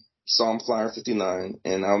psalm. Psalm Flyer 59,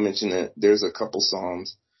 and I'll mention it. There's a couple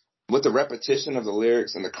psalms with the repetition of the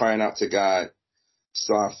lyrics and the crying out to God.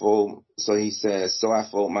 So he says, so I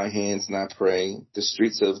fold my hands and I pray, the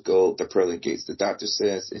streets of gold, the pearly gates. The doctor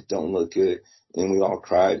says it don't look good, and we all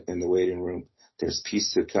cried in the waiting room. There's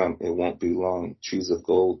peace to come, it won't be long. Trees of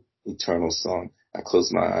gold, eternal song. I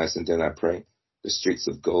close my eyes and then I pray, the streets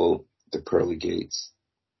of gold, the pearly gates.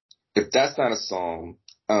 If that's not a song,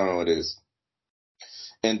 I don't know what is.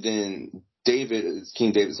 And then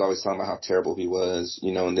King David's always talking about how terrible he was,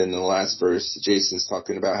 and then in the last verse, Jason's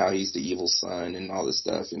talking about how he's the evil son and all this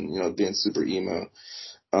stuff and, being super emo.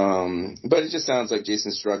 But it just sounds like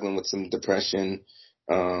Jason's struggling with some depression.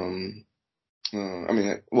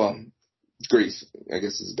 Grief, I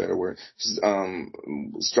guess is a better word.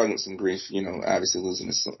 Struggling with some grief, obviously losing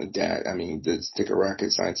his dad. I mean, let's take a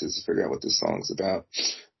rocket scientist to figure out what this song's about.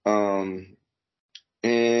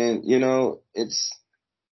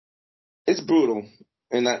 It's brutal.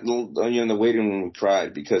 And that, in the waiting room, we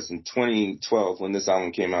cried because in 2012, when this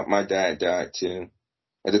album came out, my dad died too.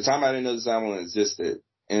 At the time, I didn't know this album existed.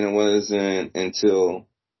 And it wasn't until,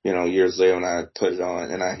 years later when I put it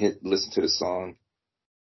on and I listened to the song.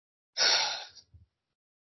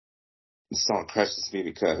 The song crushes me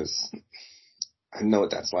because I know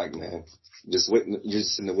what that's like, man. You're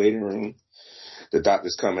just in the waiting room. The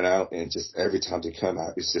doctor's coming out, and just every time they come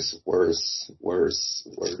out, it's just worse, worse,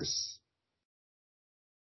 worse.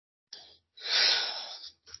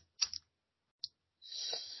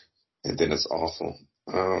 And then it's awful.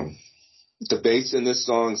 The bass in this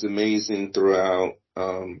song is amazing throughout.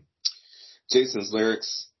 Jason's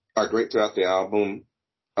lyrics are great throughout the album,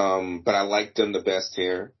 but I like them the best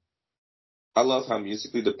here. I love how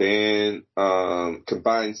musically the band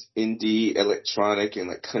combines indie, electronic, and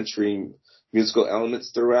like country musical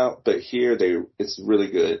elements throughout, but here it's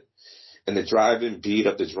really good. And the driving beat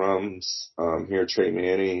of the drums here, Trey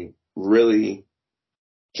Manning, really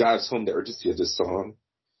drives home the urgency of this song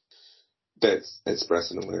that's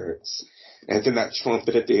expressed in the lyrics. And then that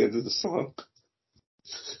trumpet at the end of the song.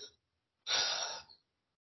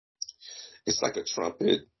 It's like a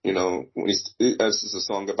trumpet, when this is a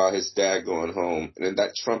song about his dad going home. And then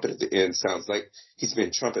that trumpet at the end sounds like he's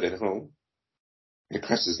been trumpeted home. It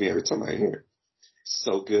crushes me every time I hear it. It's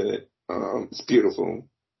so good. It's beautiful.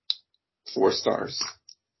 4 stars.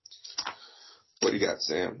 What do you got,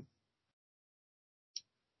 Sam?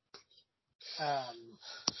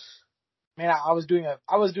 Man, I was doing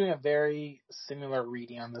a very similar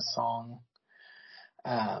reading on this song.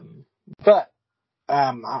 But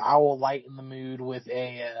I will lighten the mood with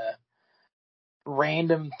a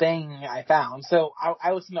random thing I found. So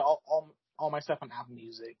I listen to all my stuff on Apple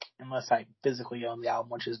Music, unless I physically own the album,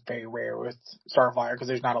 which is very rare with Starflyer because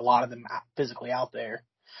there's not a lot of them physically out there.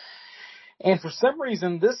 And for some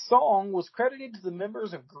reason, this song was credited to the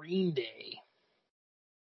members of Green Day.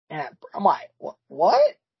 And I'm like,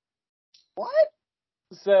 what?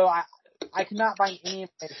 So I could not find any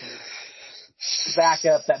information to back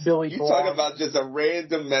up that Billy Joel. You're talking about just a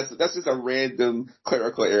random message. That's just a random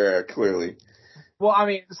clerical error, clearly. Well, I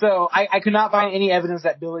mean, so I could not find any evidence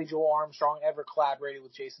that Billy Joel Armstrong ever collaborated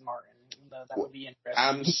with Jason Martin. That would be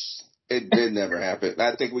interesting. It did never happen.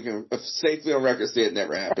 I think we can safely on record say it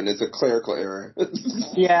never happened. It's a clerical error.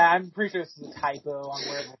 Yeah, I'm pretty sure this is a typo on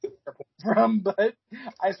where they're from, but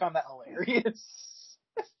I just found that hilarious.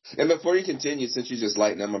 And before you continue, since you just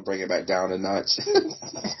lighten, I'm going to bring it back down a notch.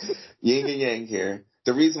 Yin and yang here.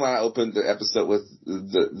 The reason why I opened the episode with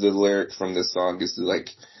the lyric from this song is like,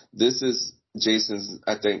 this is Jason's,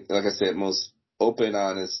 I think, like I said, most open,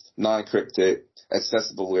 honest, non-cryptic,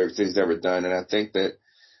 accessible lyrics that he's ever done. And I think that,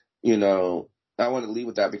 you know, I want to leave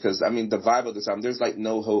with that because, I mean, the vibe of the song, there's like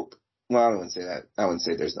no hope. Well, I don't want to say that. I wouldn't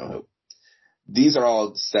say there's no hope. These are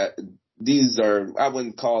all set. These are, I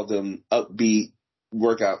wouldn't call them upbeat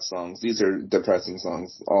workout songs. These are depressing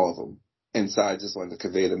songs, all of them. And so I just wanted to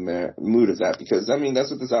convey the mood of that because, I mean,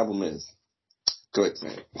 that's what this album is. Go ahead,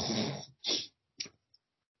 Sam.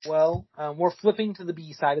 Well, we're flipping to the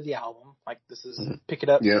B side of the album. Like, this is pick it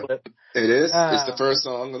up, yep. flip. It is. It's the first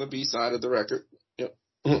song on the B side of the record. Yep.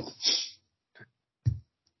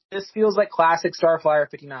 This feels like classic Starflyer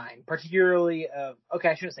 59, particularly, okay,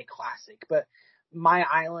 I shouldn't say classic, but My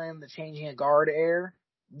Island, the Changing of Guard air,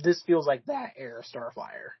 this feels like that era of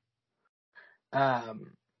Starflyer.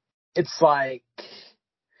 It's like,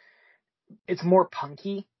 it's more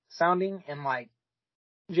punky sounding, and like,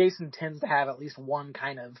 Jason tends to have at least one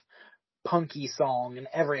kind of punky song in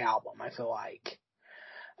every album, I feel like.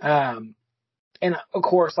 And of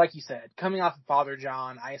course, like you said, coming off of Father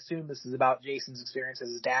John, I assume this is about Jason's experience as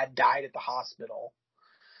his dad died at the hospital.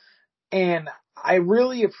 And I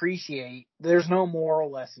really appreciate there's no moral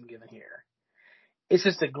lesson given here. It's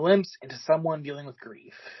just a glimpse into someone dealing with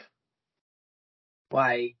grief.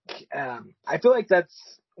 Like, I feel like that's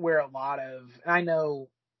where a lot of, and I know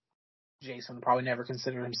Jason would probably never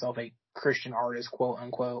consider himself a Christian artist, quote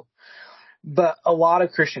unquote, but a lot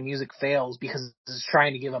of Christian music fails because it's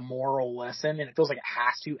trying to give a moral lesson and it feels like it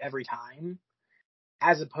has to every time,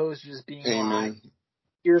 as opposed to just being like,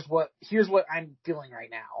 here's what I'm feeling right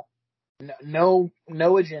now. No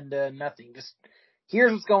agenda, nothing. Just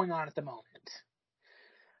here's what's going on at the moment.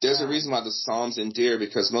 There's a reason why the Psalms endear,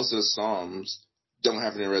 because most of the Psalms don't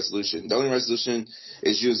have any resolution. The only resolution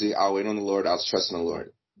is usually, I'll wait on the Lord, I'll trust in the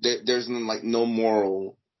Lord. There's no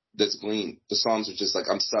moral that's gleaned. The Psalms are just like,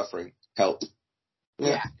 I'm suffering, help.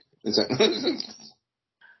 Yeah.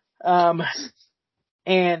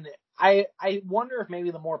 And I wonder if maybe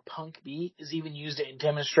the more punk beat is even used to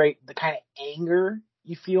demonstrate the kind of anger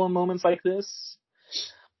you feel in moments like this.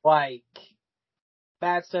 Like,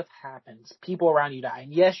 bad stuff happens. People around you die.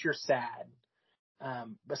 And yes, you're sad.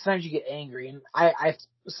 But sometimes you get angry. And I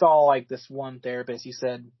saw like this one therapist, he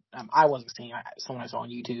said, I wasn't seeing someone I saw on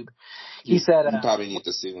YouTube. He said, you probably need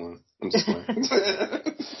to see one. I'm just playing.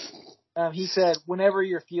 He said, whenever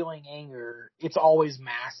you're feeling anger, it's always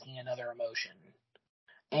masking another emotion.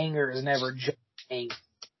 Anger is never just anger.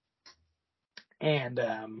 And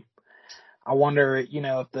I wonder,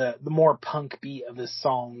 if the more punk beat of this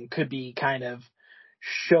song could be kind of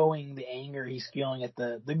showing the anger he's feeling at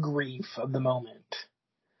the grief of the moment.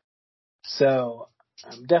 So,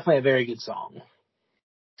 definitely a very good song.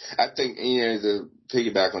 I think, to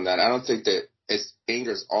piggyback on that, I don't think that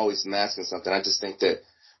anger is always masking something. I just think that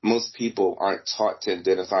most people aren't taught to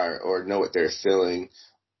identify or know what they're feeling.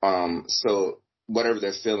 So whatever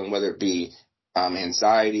they're feeling, whether it be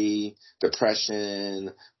anxiety,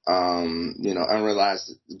 depression,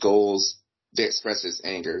 unrealized goals, they express as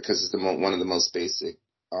anger because it's one of the most basic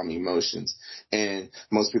emotions. And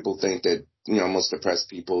most people think that, most depressed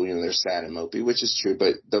people, they're sad and mopey, which is true.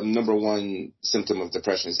 But the number one symptom of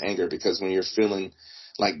depression is anger, because when you're feeling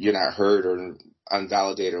like you're not heard or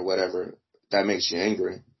unvalidated or whatever, that makes you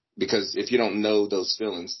angry. Because if you don't know those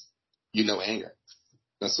feelings, anger.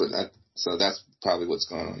 So that's probably what's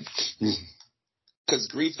going on. Because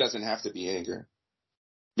grief doesn't have to be anger.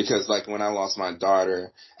 Because like when I lost my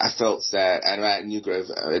daughter, I felt sad. And I knew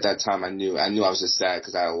at that time I knew I was just sad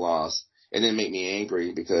because I had lost. It didn't make me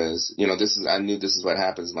angry because, I knew this is what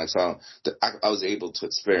happens in life. So I was able to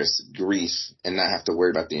experience grief and not have to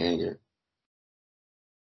worry about the anger.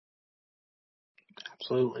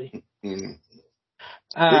 Absolutely. Mm-hmm.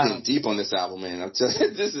 We're getting deep on this album, man. I'm telling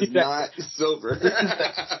you, this is not sober.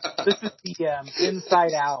 This is the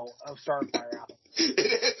Inside Out of Starflyer album.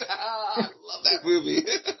 I love that movie.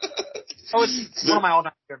 It's one of my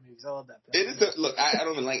all-time favorite movies. I love that film. It is. Look, I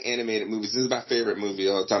don't even like animated movies. This is my favorite movie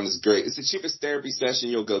all the time. It's great. It's the cheapest therapy session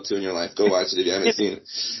you'll go to in your life. Go watch it if you haven't seen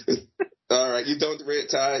it. All right, you done with the red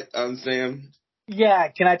tide, Sam? Yeah,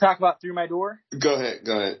 can I talk about Through My Door? Go ahead.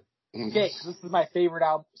 Okay, this is my favorite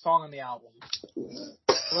song on the album.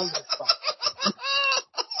 I love this song.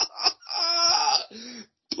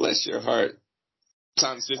 Bless your heart.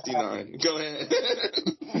 Times 59. Go ahead.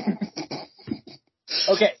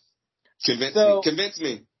 Okay. Convince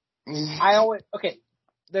me.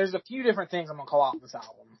 There's a few different things I'm gonna call out in this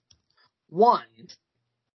album. One,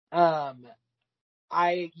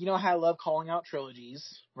 you know how I love calling out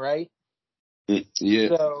trilogies, right? Yeah.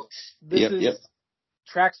 So this is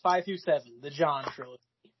tracks 5 through 7, the John trilogy.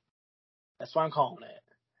 That's what I'm calling it.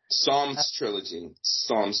 Psalms trilogy.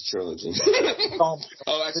 Oh,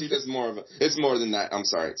 actually, it's more than that. I'm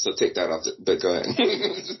sorry. So take that off. But go ahead.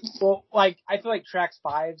 Well, like, I feel like tracks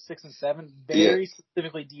 5, 6, and 7 very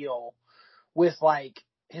specifically deal with, like,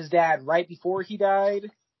 his dad right before he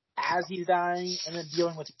died, as he's dying, and then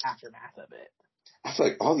dealing with the aftermath of it. I feel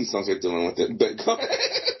like all these songs are dealing with it, but go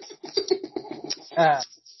ahead.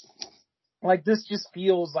 Like, this just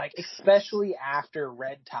feels like, especially after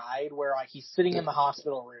Red Tide, where, like, he's sitting in the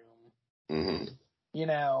hospital room, you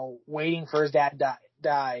know, waiting for his dad to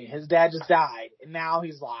die. His dad just died, and now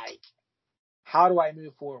he's like, how do I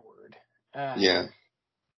move forward? And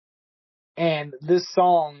this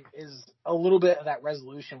song is a little bit of that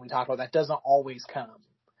resolution we talked about that doesn't always come.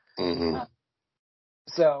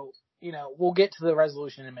 So, you know, we'll get to the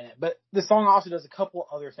resolution in a minute. But the song also does a couple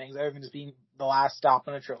other things other than just being the last stop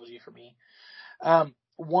in a trilogy for me.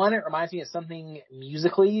 One, it reminds me of something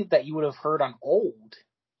musically that you would have heard on Old.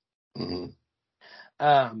 It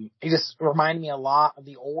just reminded me a lot of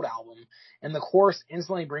the Old album. And the chorus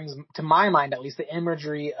instantly brings, to my mind at least, the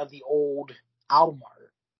imagery of the Old album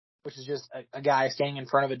art, which is just a guy standing in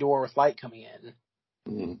front of a door with light coming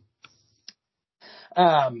in.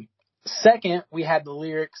 Second, we had the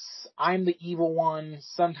lyrics, I'm the evil one,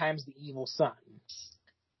 sometimes the evil son.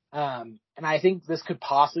 And I think this could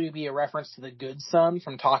possibly be a reference to the good son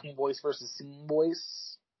from Talking Voice versus Singing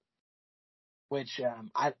Voice, which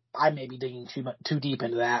I may be digging too deep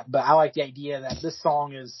into that, but I like the idea that this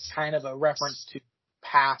song is kind of a reference to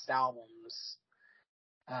past albums.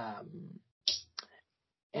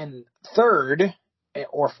 And third,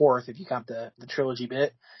 or fourth if you count the trilogy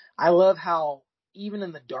bit, I love how even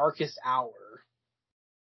in the darkest hour,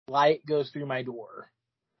 light goes through my door,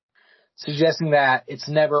 suggesting that it's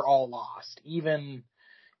never all lost. Even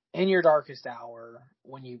in your darkest hour,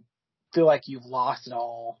 when you feel like you've lost it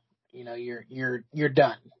all, you know, you're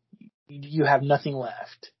done. You have nothing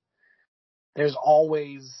left. There's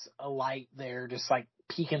always a light there, just like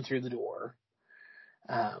peeking through the door.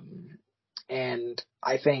 And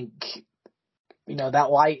I think, you know,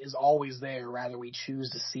 that light is always there, whether we choose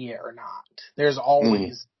to see it or not. There's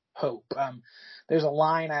always hope. There's a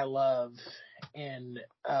line I love in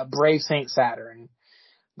Brave Saint Saturn,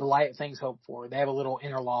 The Light Things Hope For. They have a little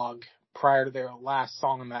interlogue prior to their last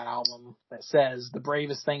song on that album that says, the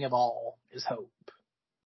bravest thing of all is hope.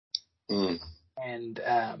 And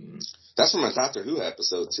that's from a Doctor Who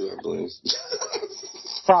episode too, I believe.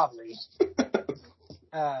 Probably.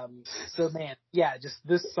 So man, yeah, just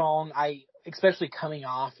this song, especially coming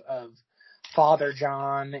off of Father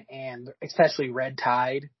John and especially Red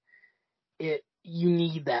Tide, you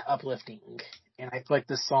need that uplifting. And I feel like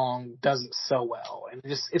this song does it so well. And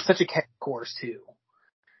it's such a catchy chorus too.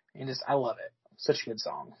 And I love it. Such a good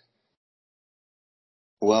song.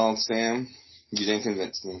 Well, Sam, you didn't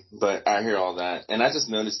convince me, but I hear all that. And I just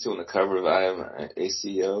noticed too on the cover of I Am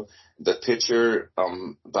ACO, the picture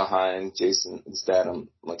behind Jason's dad,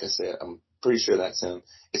 like I said, I'm pretty sure that's him.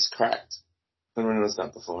 It's cracked. I've never noticed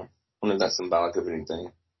that before. I wonder if that's symbolic of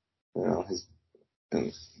anything. You know,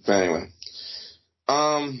 but anyway.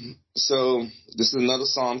 So this is another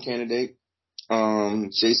psalm candidate.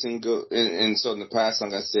 Jason and so in the past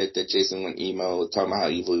song I said that Jason went emo, talking about how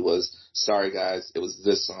evil he was. Sorry guys, it was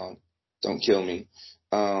this song, Don't Kill Me.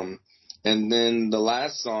 And then the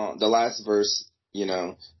last verse, you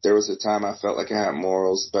know, there was a time I felt like I had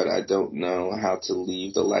morals, but I don't know how to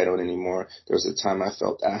leave the light on anymore. There was a time I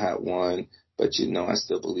felt I had one, but you know, I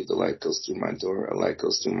still believe the light goes through my door. A light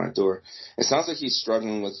goes through my door. It sounds like he's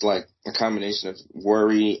struggling with like a combination of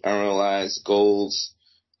worry, unrealized goals,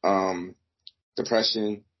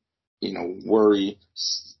 depression, you know, worry,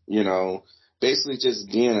 you know, basically just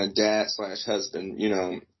being a dad / husband, you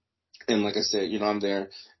know, and like I said, you know, I'm there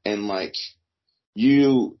and like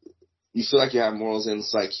you feel like you have morals and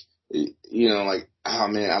it's like, you know, like, oh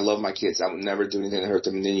man, I love my kids. I would never do anything to hurt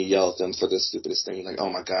them. And then you yell at them for the stupidest thing. You're like, oh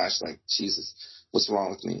my gosh, like, Jesus, what's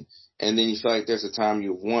wrong with me? And then you feel like there's a time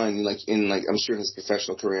you've won, like in like, I'm sure his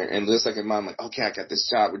professional career. And just like in mine, like, okay, I got this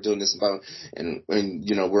job. We're doing this about, and,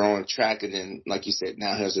 you know, we're on track. And then, like you said,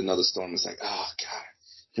 now here's another storm. It's like, oh God,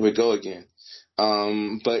 here we go again.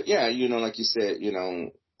 But yeah, you know, like you said, you know,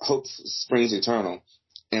 hope springs eternal.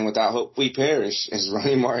 And without hope, we perish, as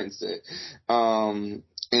Ronnie Martin said.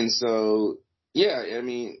 And so, yeah, I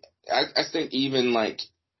mean, I think even like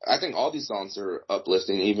I think all these songs are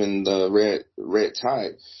uplifting, even the Red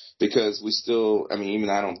Tide, because we still, I mean, even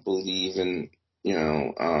I don't believe in,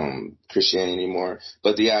 Christianity anymore,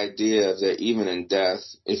 but the idea that even in death,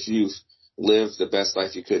 if you've lived the best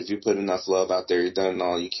life you could, if you put enough love out there, you've done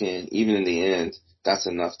all you can, even in the end, that's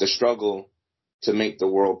enough. The struggle to make the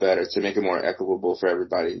world better, to make it more equitable for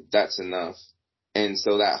everybody, that's enough. And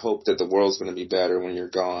so that hope that the world's going to be better when you're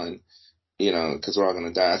gone, because we're all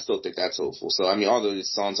going to die, I still think that's hopeful. So, I mean, although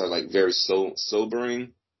these songs are like very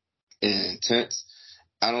sobering and intense,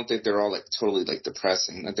 I don't think they're all like totally like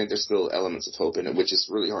depressing. I think there's still elements of hope in it, which is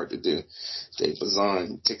really hard to do. Dave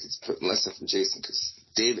Bazan takes a lesson from Jason, because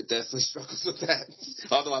David definitely struggles with that.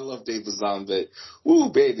 Although I love Dave Bazan, but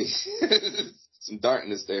woo, baby. Some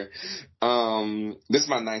darkness there. This is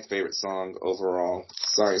my 9th favorite song overall.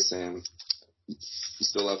 Sorry, Sam. You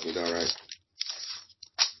still love me though, right?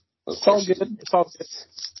 It's all good. It's all good.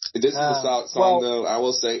 This is a solid song, though. I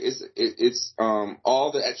will say it's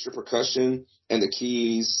all the extra percussion and the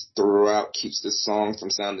keys throughout keeps this song from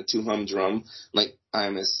sounding too humdrum, like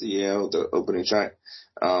IMSCL, the opening track.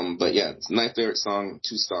 But yeah, it's my favorite song,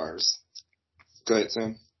 2 stars. Go ahead,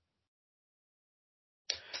 Sam.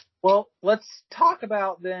 Well, let's talk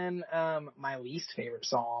about then my least favorite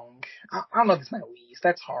song. I don't know if it's my least.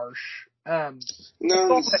 That's harsh.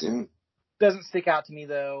 No, doesn't stick out to me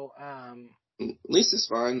though. Least is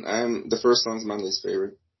fine. The first song's my least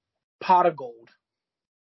favorite. Pot of Gold.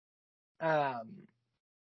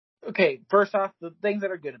 Okay, first off, the things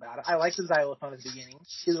that are good about it. I like the xylophone at the beginning.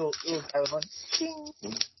 His little xylophone. Ding,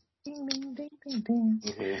 ding, ding, ding, ding, ding.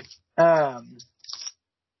 Mm-hmm.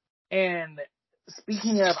 And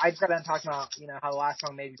speaking of, I just got done talking about, how the last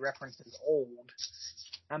song maybe references old.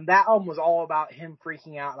 That album was all about him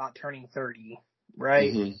freaking out about turning 30,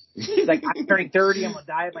 right? Mm-hmm. He's like, I'm turning 30, I'm going to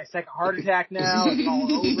die of my second heart attack now, it's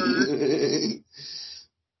all over.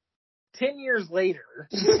 10 years later,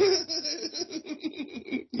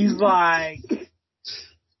 he's like,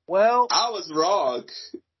 well... I was wrong.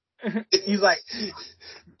 He's like,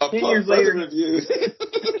 10 years later... Review.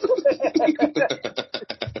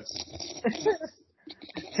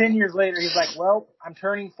 10 years later, he's like, well, I'm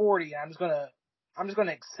turning 40, and I'm just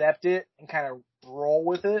gonna accept it and kind of roll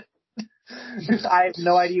with it. I have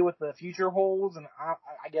no idea what the future holds, and I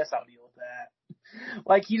guess I'll deal with that.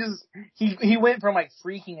 Like, he went from like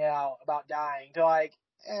freaking out about dying to like,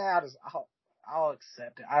 I'll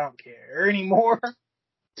accept it. I don't care anymore.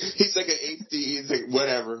 He's like an HD. He's like,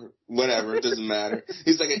 whatever, it doesn't matter.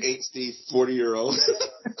 He's like an HD 40-year-old.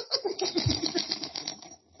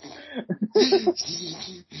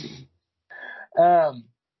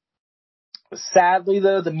 Sadly,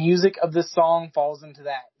 though, the music of this song falls into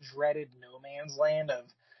that dreaded no man's land of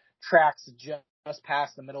tracks just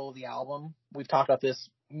past the middle of the album. We've talked about this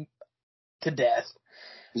to death.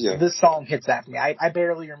 Yeah. This song hits that for me. I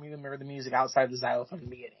barely remember the music outside the xylophone in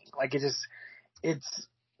the beginning. Like, it's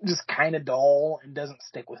just kind of dull and doesn't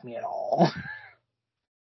stick with me at all.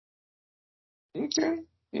 Okay.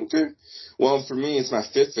 Well, for me, it's my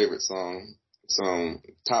 5th favorite song. So,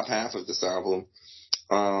 top half of this album.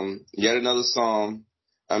 Yet Another Song.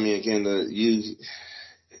 I mean, again,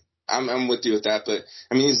 I'm with you with that, but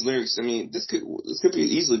I mean, these lyrics, I mean, this could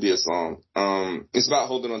easily be a song. It's about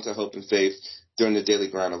holding on to hope and faith during the daily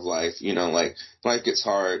grind of life. Like, life gets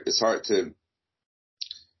hard. It's hard to,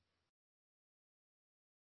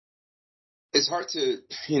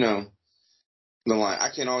 the line, I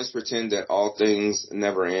can't always pretend that all things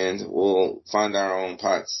never end. We'll find our own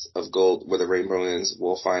pots of gold where the rainbow ends.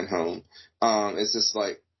 We'll find home. It's just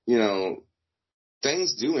like,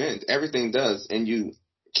 things do end. Everything does. And you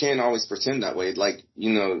can't always pretend that way. Like,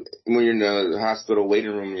 when you're in the hospital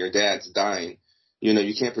waiting room and your dad's dying,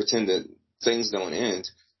 you can't pretend that things don't end.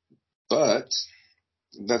 But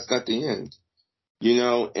that's not the end.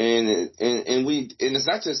 And it's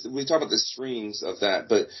not just, we talk about the streams of that,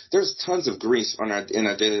 but there's tons of grief in our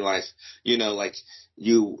daily life. Like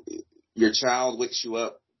your child wakes you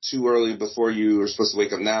up too early before you were supposed to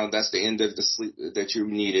wake up. Now that's the end of the sleep that you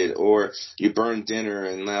needed, or you burned dinner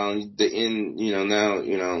and now the end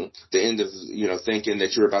of, thinking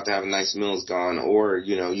that you're about to have a nice meal is gone, or,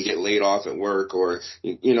 you get laid off at work, or,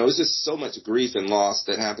 it's just so much grief and loss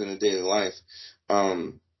that happen in daily life.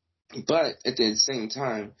 But at the same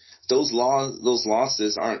time, those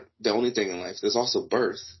losses aren't the only thing in life. There's also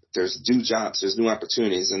birth. There's new jobs. There's new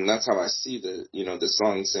opportunities, and that's how I see the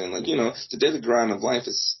song saying, like, the daily grind of life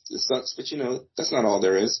it sucks, but that's not all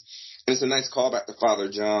there is. And it's a nice callback to Father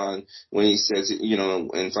John when he says,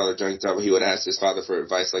 in Father John, he would ask his father for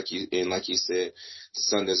advice, like you said, the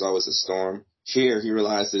sun, there's always a storm. Here, he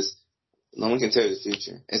realizes No one can tell you the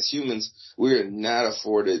future. As humans, we are not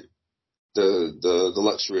afforded the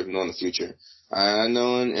luxury of knowing the future. I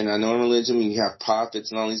know in religion, when you have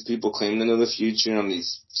prophets and all these people claiming to know the future, and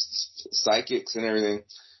these psychics and everything.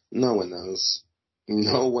 No one knows.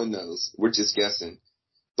 No one knows. We're just guessing.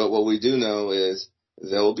 But what we do know is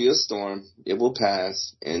there will be a storm. It will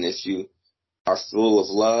pass. And if you are full of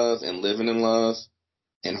love and living in love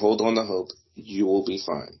and hold on to hope, you will be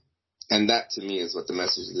fine. And that to me is what the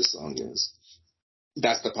message of this song is.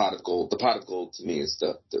 That's the pot of gold. The pot of gold to me is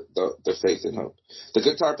the faith and hope. The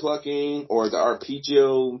guitar plucking or the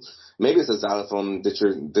arpeggio, maybe it's a xylophone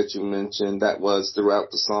that you mentioned that was throughout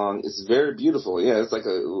the song. It's very beautiful. Yeah, it's like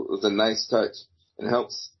a nice touch. It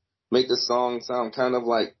helps make the song sound kind of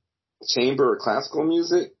like chamber or classical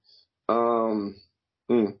music. I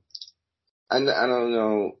don't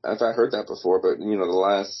know if I heard that before, but the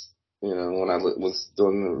last, when I was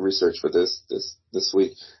doing the research for this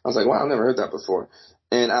week, I was like, wow, I've never heard that before.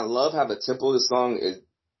 And I love how the tempo of the song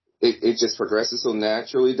it just progresses so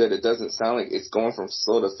naturally that it doesn't sound like it's going from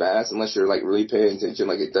slow to fast unless you're like really paying attention.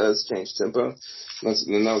 Like it does change tempo. And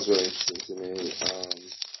that was really interesting to me.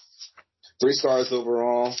 3 stars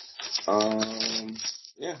overall.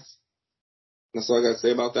 Yeah, that's all I got to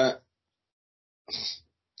say about that.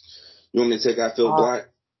 You want me to take I Feel Black?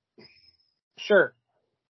 Sure.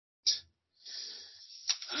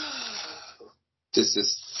 This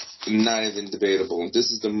is not even debatable.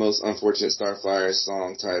 This is the most unfortunate Starflyer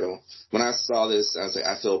song title. When I saw this, I was like,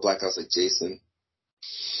 I Feel Black. I was like, Jason.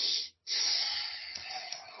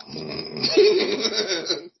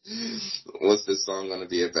 What's this song going to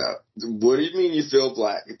be about? What do you mean you feel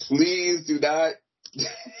black? Please do not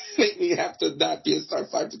make me have to not be a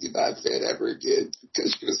Starflyer 59 fan ever again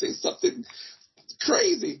because you're going to say something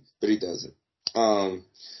crazy. But he doesn't.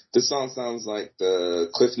 This song sounds like the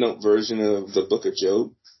Cliff Note version of the Book of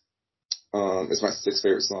Job. It's my 6th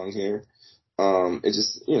favorite song here. It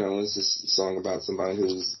just, it's just a song about somebody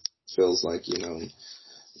who feels like,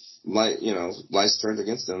 life's turned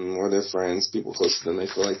against them or their friends, people close to them. They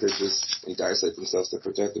feel like they're just, they isolate themselves to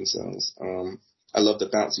protect themselves. I love the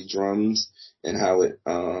bouncy drums and how it,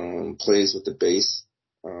 plays with the bass.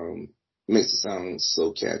 Makes it sound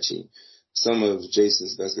so catchy. Some of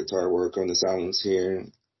Jason's best guitar work on this album is here,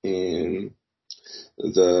 and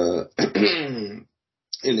the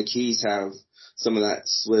keys have some of that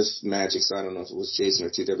Swift magic. So I don't know if it was Jason or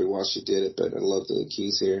T.W. Walsh who did it, but I love the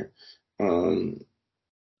keys here.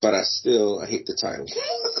 But I hate the title.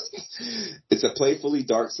 It's a playfully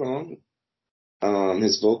dark song.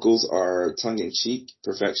 His vocals are tongue-in-cheek,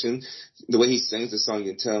 perfection. The way he sings the song,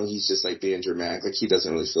 you can tell he's just like being dramatic. Like he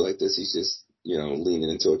doesn't really feel like this. He's just, leaning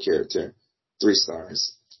into a character. 3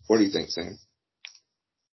 stars. What do you think, Sam?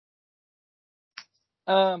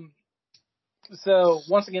 So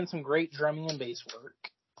once again, some great drumming and bass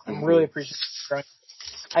work. I'm really appreciative of drumming.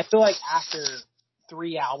 I feel like after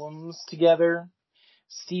 3 albums together,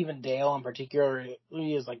 Stephen Dale in particular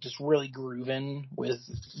is like just really grooving with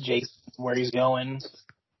Jason where he's going.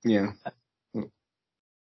 Yeah.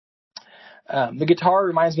 The guitar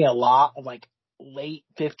reminds me a lot of like late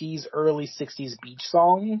 50s, early 60s beach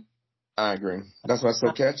song. I agree. That's why it's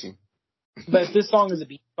so catchy. But if this song is a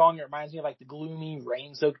beach song, it reminds me of like the gloomy,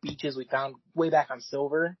 rain-soaked beaches we found way back on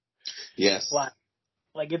Silver. Yes. Like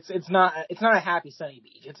it's not a happy sunny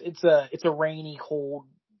beach. It's a rainy, cold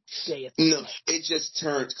day. No, it just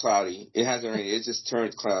turned cloudy. It hasn't rained. It just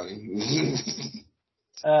turned cloudy.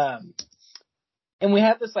 And we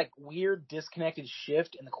have this like weird disconnected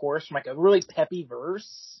shift in the chorus from like a really peppy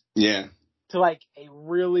verse. Yeah. To like a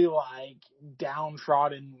really like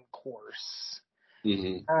downtrodden chorus.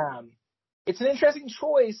 Mm-hmm. It's an interesting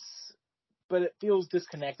choice, but it feels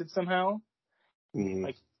disconnected somehow. Mm-hmm.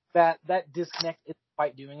 Like that disconnect isn't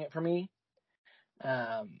quite doing it for me.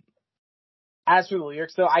 As for the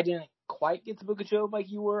lyrics, though, I didn't quite get the Book of Job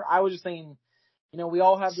like you were. I was just saying, we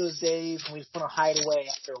all have those days when we just want to hide away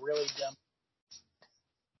after a really dumb.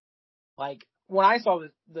 Like when I saw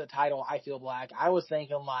the title, I Feel Black, I was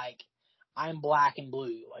thinking like, I'm black and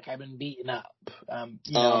blue, like I've been beaten up.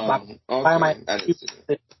 Okay. By my. I didn't see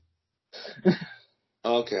that.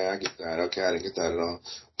 Okay, I get that. Okay, I didn't get that at all.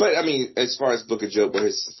 But I mean, as far as Book of Job, where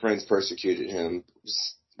his friends persecuted him,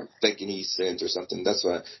 thinking he sinned or something. That's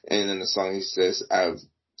why. And in the song he says, "I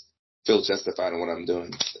feel justified in what I'm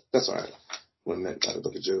doing." That's what I meant by the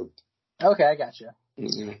Book of Job. Okay, I gotcha.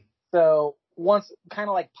 Mm-hmm. So once, kind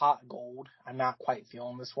of like Pot Gold, I'm not quite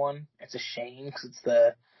feeling this one. It's a shame because it's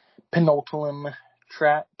the penultimate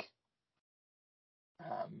track.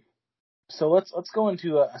 So let's go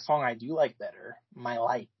into a song I do like better, My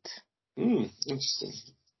Light. Interesting.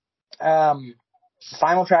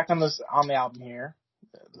 Final track on the album here,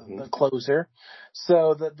 the closer.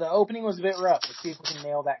 So the opening was a bit rough. Let's see if we can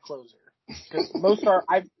nail that closer. Because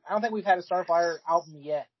I don't think we've had a Starflyer album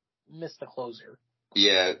yet miss the closer.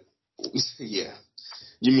 Yeah. Yeah.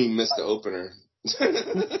 You mean miss the opener?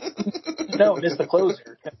 No, miss the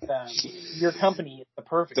closer. Your company is the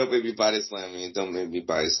perfect. Don't make me body slam you. Don't make me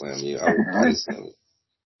body slam you. I will body slam you.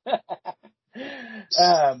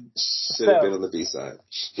 Should have been on the B-side.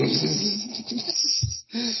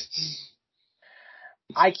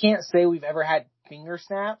 I can't say we've ever had finger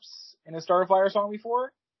snaps in a Starflyer song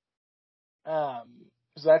before. So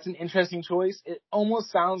that's an interesting choice. It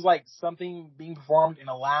almost sounds like something being performed in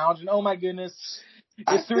a lounge. And oh my goodness,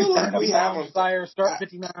 it's the return of Loungeflyer, Start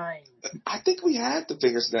 59. I think we had the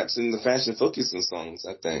finger snaps in the Fashion Focusing songs,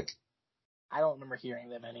 I think. I don't remember hearing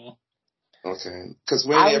them any. Okay. Because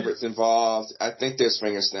Wayne Everett's involved. I think there's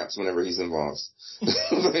finger snaps whenever he's involved.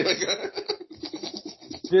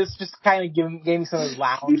 This just kind of gave me some of those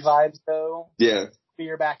lounge vibes, though. Yeah.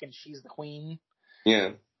 Fear back and She's the Queen.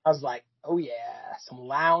 Yeah. I was like, oh yeah, some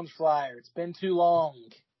Loungeflyer. It's been too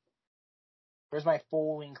long. Where's my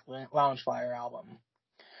full-length Loungeflyer album?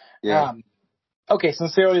 Yeah. Okay,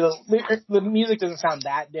 sincerely, the music doesn't sound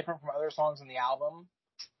that different from other songs on the album.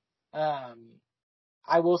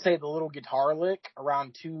 I will say the little guitar lick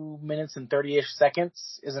around 2 minutes and 30-ish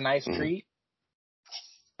seconds is a nice treat.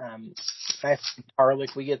 Nice guitar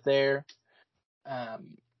lick we get there.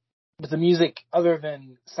 But the music, other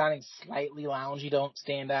than sounding slightly loungy, don't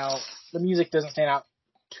stand out. The music doesn't stand out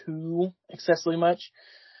too excessively much.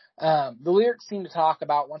 The lyrics seem to talk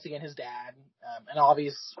about, once again, his dad, an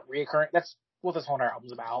obvious reoccurring. That's what this whole entire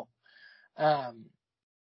album's about.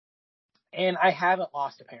 And I haven't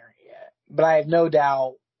lost a parent yet, but I have no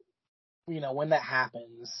doubt, when that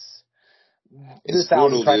happens, it's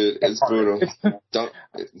brutal, dude. It's brutal.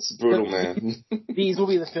 It's brutal, man. These will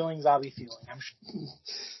be the feelings I'll be feeling, I'm sure.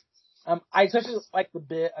 I especially like the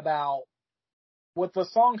bit about what the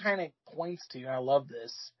song kind of points to, and I love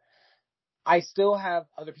this. I still have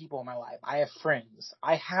other people in my life. I have friends.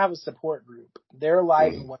 I have a support group. They're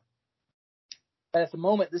alive and well. But at the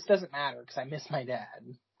moment, this doesn't matter because I miss my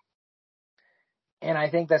dad. And I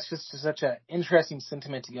think that's just such an interesting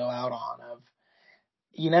sentiment to go out on of,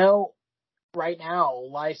 right now,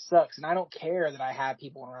 life sucks. And I don't care that I have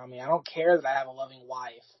people around me. I don't care that I have a loving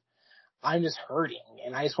wife. I'm just hurting.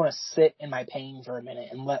 And I just want to sit in my pain for a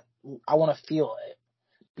minute and I want to feel it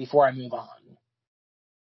before I move on.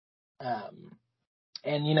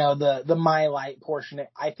 And the My Light portion,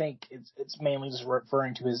 I think it's mainly just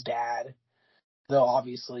referring to his dad, though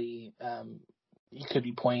obviously, you could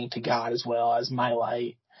be pointing to God as well as My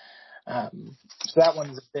Light. So that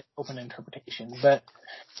one's a bit open interpretation, but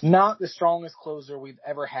not the strongest closer we've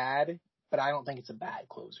ever had, but I don't think it's a bad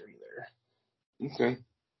closer either. Okay.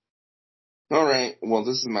 All right. Well,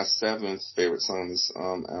 this is my 7th favorite song on this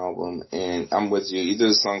album, and I'm with you. Either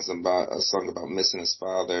the song's about a song about missing his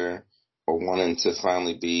father or wanting to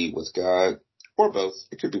finally be with God, or both.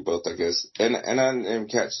 It could be both, I guess. And I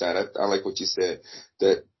didn't catch that. I like what you said,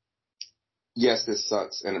 that yes, this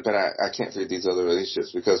sucks, but I can't forget these other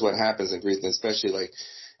relationships, because what happens in grief, especially like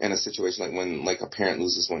in a situation like when like a parent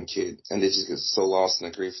loses one kid and they just get so lost in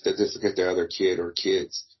the grief that they forget their other kid or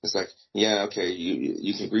kids. It's like, yeah, okay,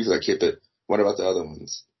 you can grieve for that kid, but what about the other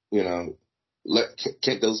ones?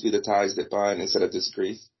 Can't those be the ties that bind instead of this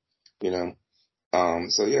grief?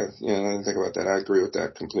 So yeah, I didn't think about that. I agree with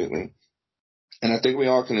that completely. And I think we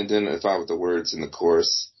all can identify with the words in the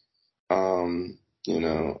chorus. My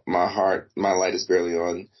light is barely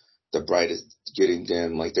on, the bright is getting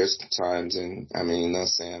dim. Like there's times, and I mean,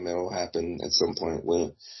 Sam, it'll happen at some point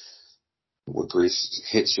when grief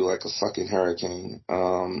hits you like a fucking hurricane.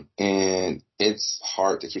 And it's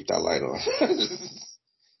hard to keep that light on.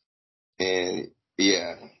 And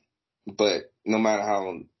yeah, but no matter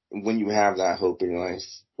how, when you have that hope in your life,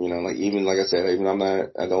 even like I said, even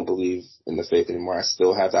I don't believe in the faith anymore, I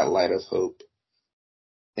still have that light of hope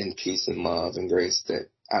and peace and love and grace that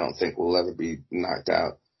I don't think will ever be knocked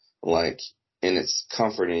out. And it's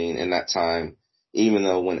comforting in that time, even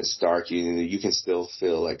though when it's dark, you can still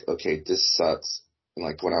feel like, okay, this sucks. And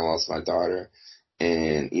like when I lost my daughter,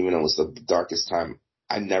 and even though it was the darkest time,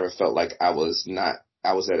 I never felt like I was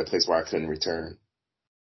at a place where I couldn't return.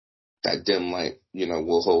 That dim light,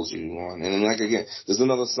 will hold you on. And then again, there's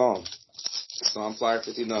another song, Flyer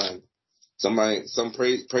 59. Some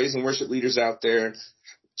praise and worship leaders out there,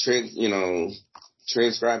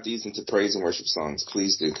 transcribe these into praise and worship songs.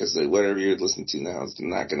 Please do, because whatever you're listening to now is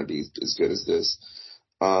not going to be as good as this.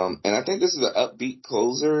 And I think this is an upbeat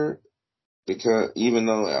closer, because even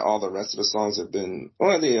though all the rest of the songs have been,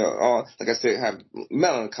 well, they all, like I said, have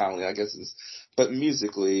melancholy, I guess, but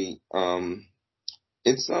musically,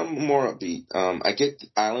 it's more upbeat. I get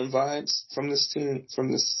island vibes from this tune,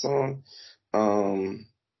 from this song, and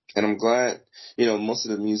I'm glad, most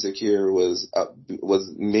of the music here was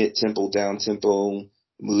mid tempo, down tempo,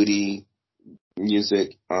 moody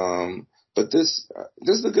music. But this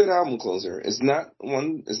is a good album closer. It's not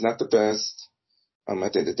the best. I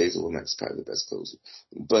think the Days of Will Next is probably the best closer,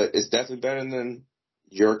 but it's definitely better than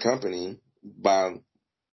Your Company by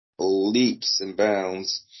leaps and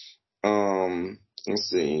bounds. Let's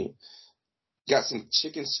see. Got some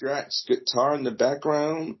chicken scratch guitar in the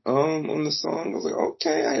background on the song. I was like,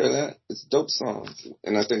 okay, I hear that. It's a dope song,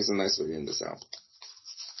 and I think it's a nice way to end this album.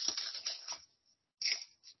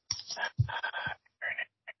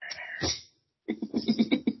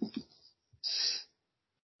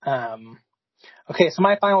 Okay, so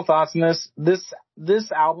my final thoughts on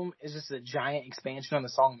this album is just a giant expansion on the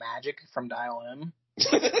song Magic from Dial M.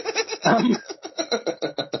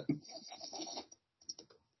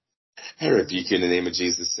 I rebuke you in the name of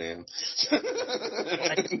Jesus, Sam.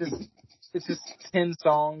 It's just 10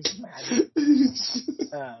 songs.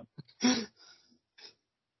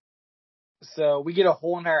 So we get a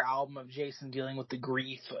whole entire album of Jason dealing with the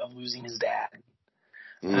grief of losing his dad.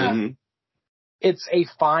 Mm-hmm. It's a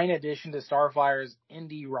fine addition to Starfire's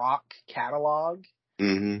indie rock catalog.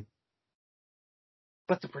 Mm-hmm.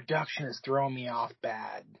 But the production is throwing me off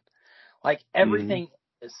bad. Like, everything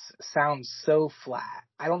sounds so flat.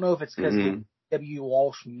 I don't know if it's because W.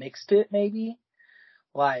 Walsh mixed it, maybe.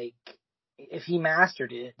 Like, if he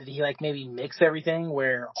mastered it, did he, maybe mix everything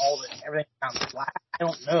where everything sounds flat? I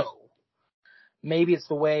don't know. Maybe it's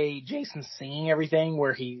the way Jason's singing everything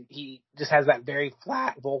where he just has that very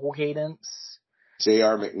flat vocal cadence.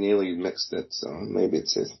 J.R. McNeely mixed it, so maybe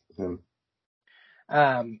it's him.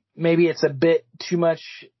 Maybe it's a bit too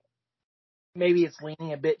much. Maybe it's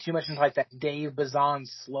leaning a bit too much into that Dave Bazan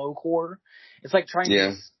slowcore. It's like trying to be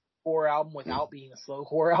a slowcore album without being a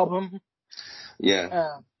slowcore album.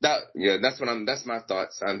 Yeah, that's my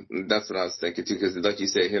thoughts. That's what I was thinking too, because like you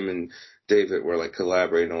said, him and David were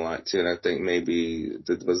collaborating a lot too, and I think maybe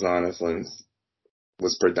the Bazan influence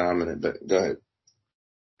was predominant. But go ahead.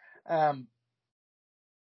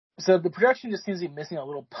 So the production just seems to be missing a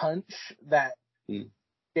little punch that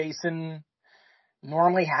Jason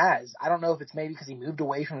normally has. I don't know if it's maybe because he moved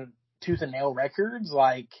away from Tooth and Nail Records.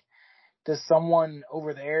 Does someone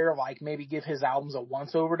over there maybe give his albums a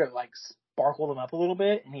once over to sparkle them up a little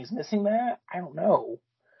bit, and he's missing that? I don't know.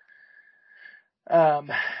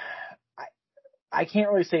 I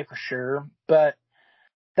can't really say for sure, but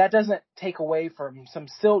that doesn't take away from some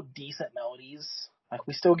still decent melodies.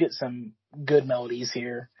 We still get some good melodies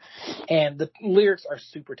here, and the lyrics are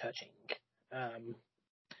super touching.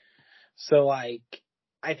 So I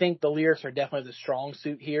think the lyrics are definitely the strong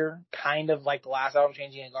suit here, kind of like the last album,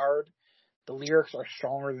 Changing a Guard. The lyrics are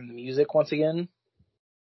stronger than the music once again.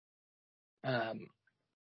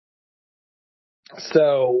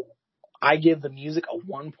 So I give the music a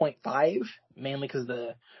 1.5, mainly because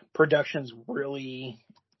the production's really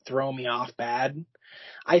throwing me off bad.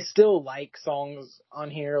 I still like songs on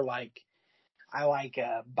here, I like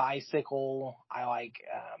Bicycle, I like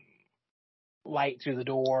Light Through the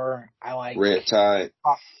Door, I like Red Tide,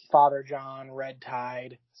 Father John, Red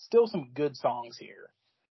Tide. Still some good songs here.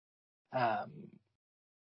 The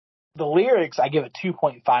lyrics, I give a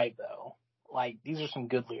 2.5 though. These are some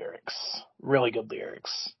good lyrics, really good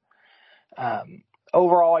lyrics.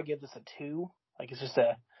 Overall, I give this a 2.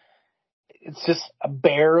 It's just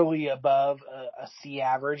barely above a C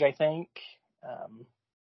average, I think.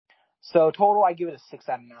 So total, I give it a 6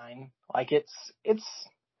 out of 9. It's,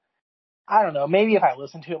 I don't know, maybe if I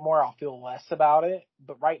listen to it more, I'll feel less about it.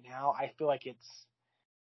 But right now, I feel like it's,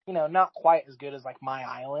 not quite as good as My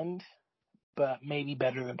Island, but maybe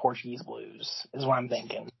better than Portuguese Blues, is what I'm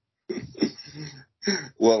thinking.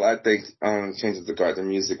 Well, I think Changing the Guard, the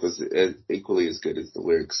music was equally as good as the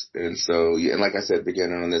lyrics. And so, and like I said,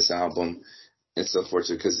 beginning on this album, it's so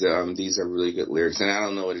fortunate because these are really good lyrics. And I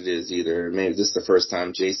don't know what it is either. Maybe this is the first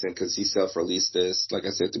time Jason, because he self-released this, like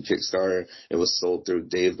I said, through Kickstarter. It was sold through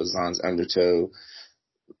Dave Bazan's Undertow.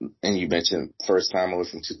 And you mentioned first time away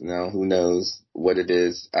from Tooth and Nail. Who knows what it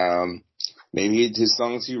is? Maybe his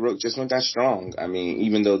songs he wrote just weren't that strong. I mean,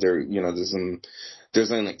 even though there's some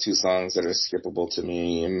there's only like 2 songs that are skippable to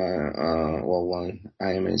me in my, one,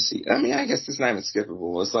 IMAC. I mean, I guess it's not even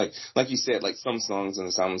skippable. It's like you said, like some songs in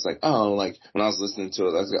this album, it's like, oh, like when I was listening to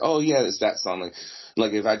it, I was like, oh yeah, it's that song.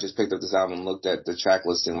 Like if I just picked up this album and looked at the track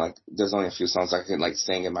listing, like there's only a few songs I can like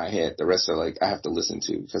sing in my head. The rest are like, I have to listen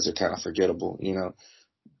to because they're kind of forgettable, you know?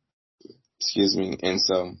 Excuse me. And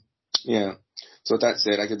so, yeah. So with that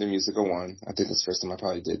said, I give the music a 1. I think it's the first time I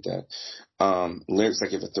probably did that. Lyrics, I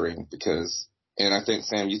give a 3 because, and I think,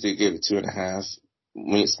 Sam, you did give it 2.5.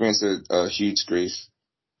 When you experience a huge grief,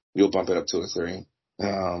 you'll bump it up to a 3.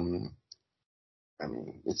 I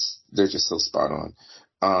mean, they're just so spot on.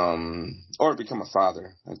 Or become a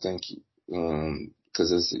father, I think,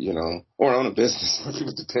 cause it's, you know, or own a business where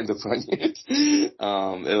people depend upon you.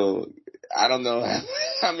 I don't know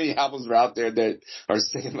how many albums are out there that are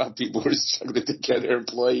singing about people who are struggling to get their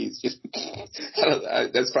employees.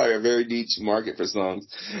 That's probably a very niche market for songs.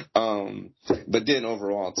 But then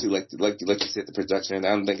overall too, like you said, the production, I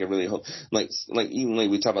don't think it really even like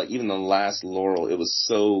we talk about even the last Laurel, it was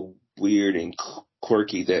so weird and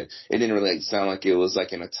quirky that it didn't really sound like it was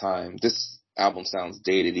like in a time. This album sounds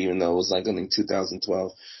dated, even though it was like I think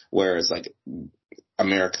 2012, whereas like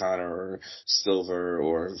Americana or Silver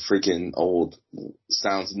or freaking Old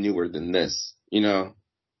sounds newer than this, you know?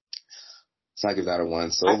 So I give that a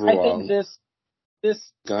 1. So overall, I think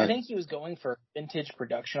I think he was going for vintage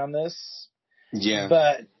production on this. Yeah.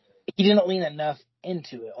 But he didn't lean enough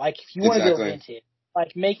into it. Like, if you want to go vintage,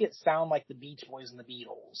 like, make it sound like the Beach Boys and the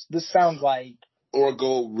Beatles. This sounds like... Or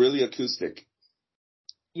go really acoustic.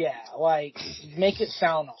 Yeah, like, make it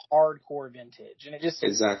sound hardcore vintage. And it just...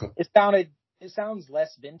 Exactly. It sounds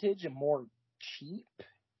less vintage and more cheap.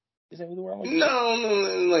 Is that the word I'm looking for? No,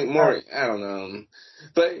 like more, I don't know.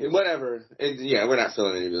 But whatever. We're not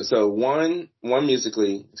feeling any of it. So 1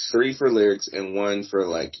 musically, 3 for lyrics, and 1 for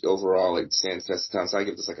like overall like stands test of time. So I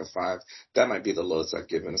give this like a 5. That might be the lowest I've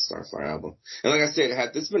given a Starflyer album. And like I said,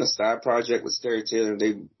 had this been a side project with Terry Taylor and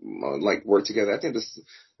they like worked together, I think this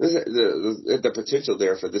the potential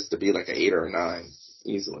there for this to be like an 8 or a 9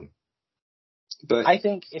 easily. But I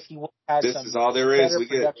think if you had this some is all there is. We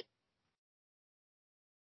get.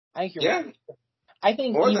 I think you're right. I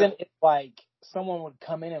think even if like someone would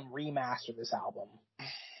come in and remaster this album,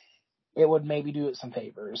 it would maybe do it some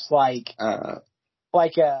favors. Like kind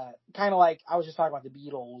of like I was just talking about the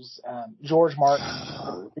Beatles. George Martin,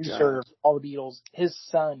 the producer of all the Beatles, his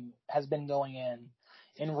son has been going in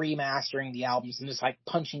and remastering the albums and just like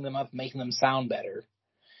punching them up, making them sound better.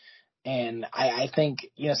 And I think,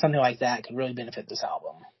 you know, something like that could really benefit this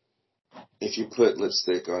album. If you put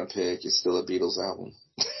lipstick on a pig, it's still a Beatles album.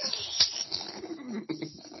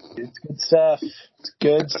 It's good stuff. It's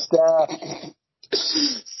good stuff.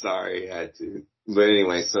 Sorry, I had to. But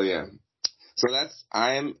anyway, so yeah. So that's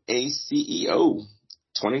I'm a CEO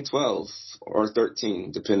 2012 or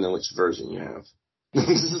 13, depending on which version you have.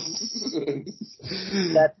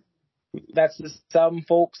 That's this album,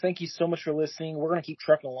 folks. Thank you so much for listening. We're going to keep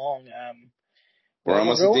trucking along. We're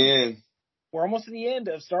almost at the end. We're almost at the end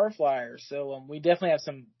of Starflyer, so we definitely have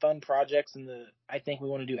some fun projects I think we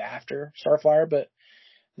want to do after Starflyer, but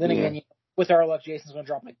then again, with our luck, Jason's going to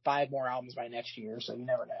drop like 5 more albums by next year, so you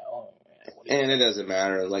never know. And it doesn't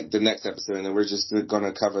matter. Like the next episode, and then we're just going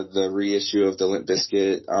to cover the reissue of the Limp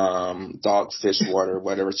Bizkit, Dogfish Water,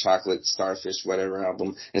 whatever, Chocolate, Starfish, whatever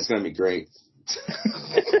album. It's going to be great.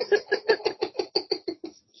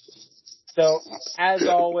 So, as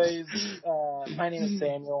always, my name is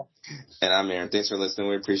Samuel. And I'm Aaron. Thanks for listening.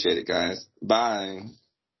 We appreciate it, guys. Bye.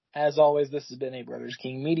 As always, this has been a Brothers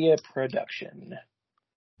King Media production.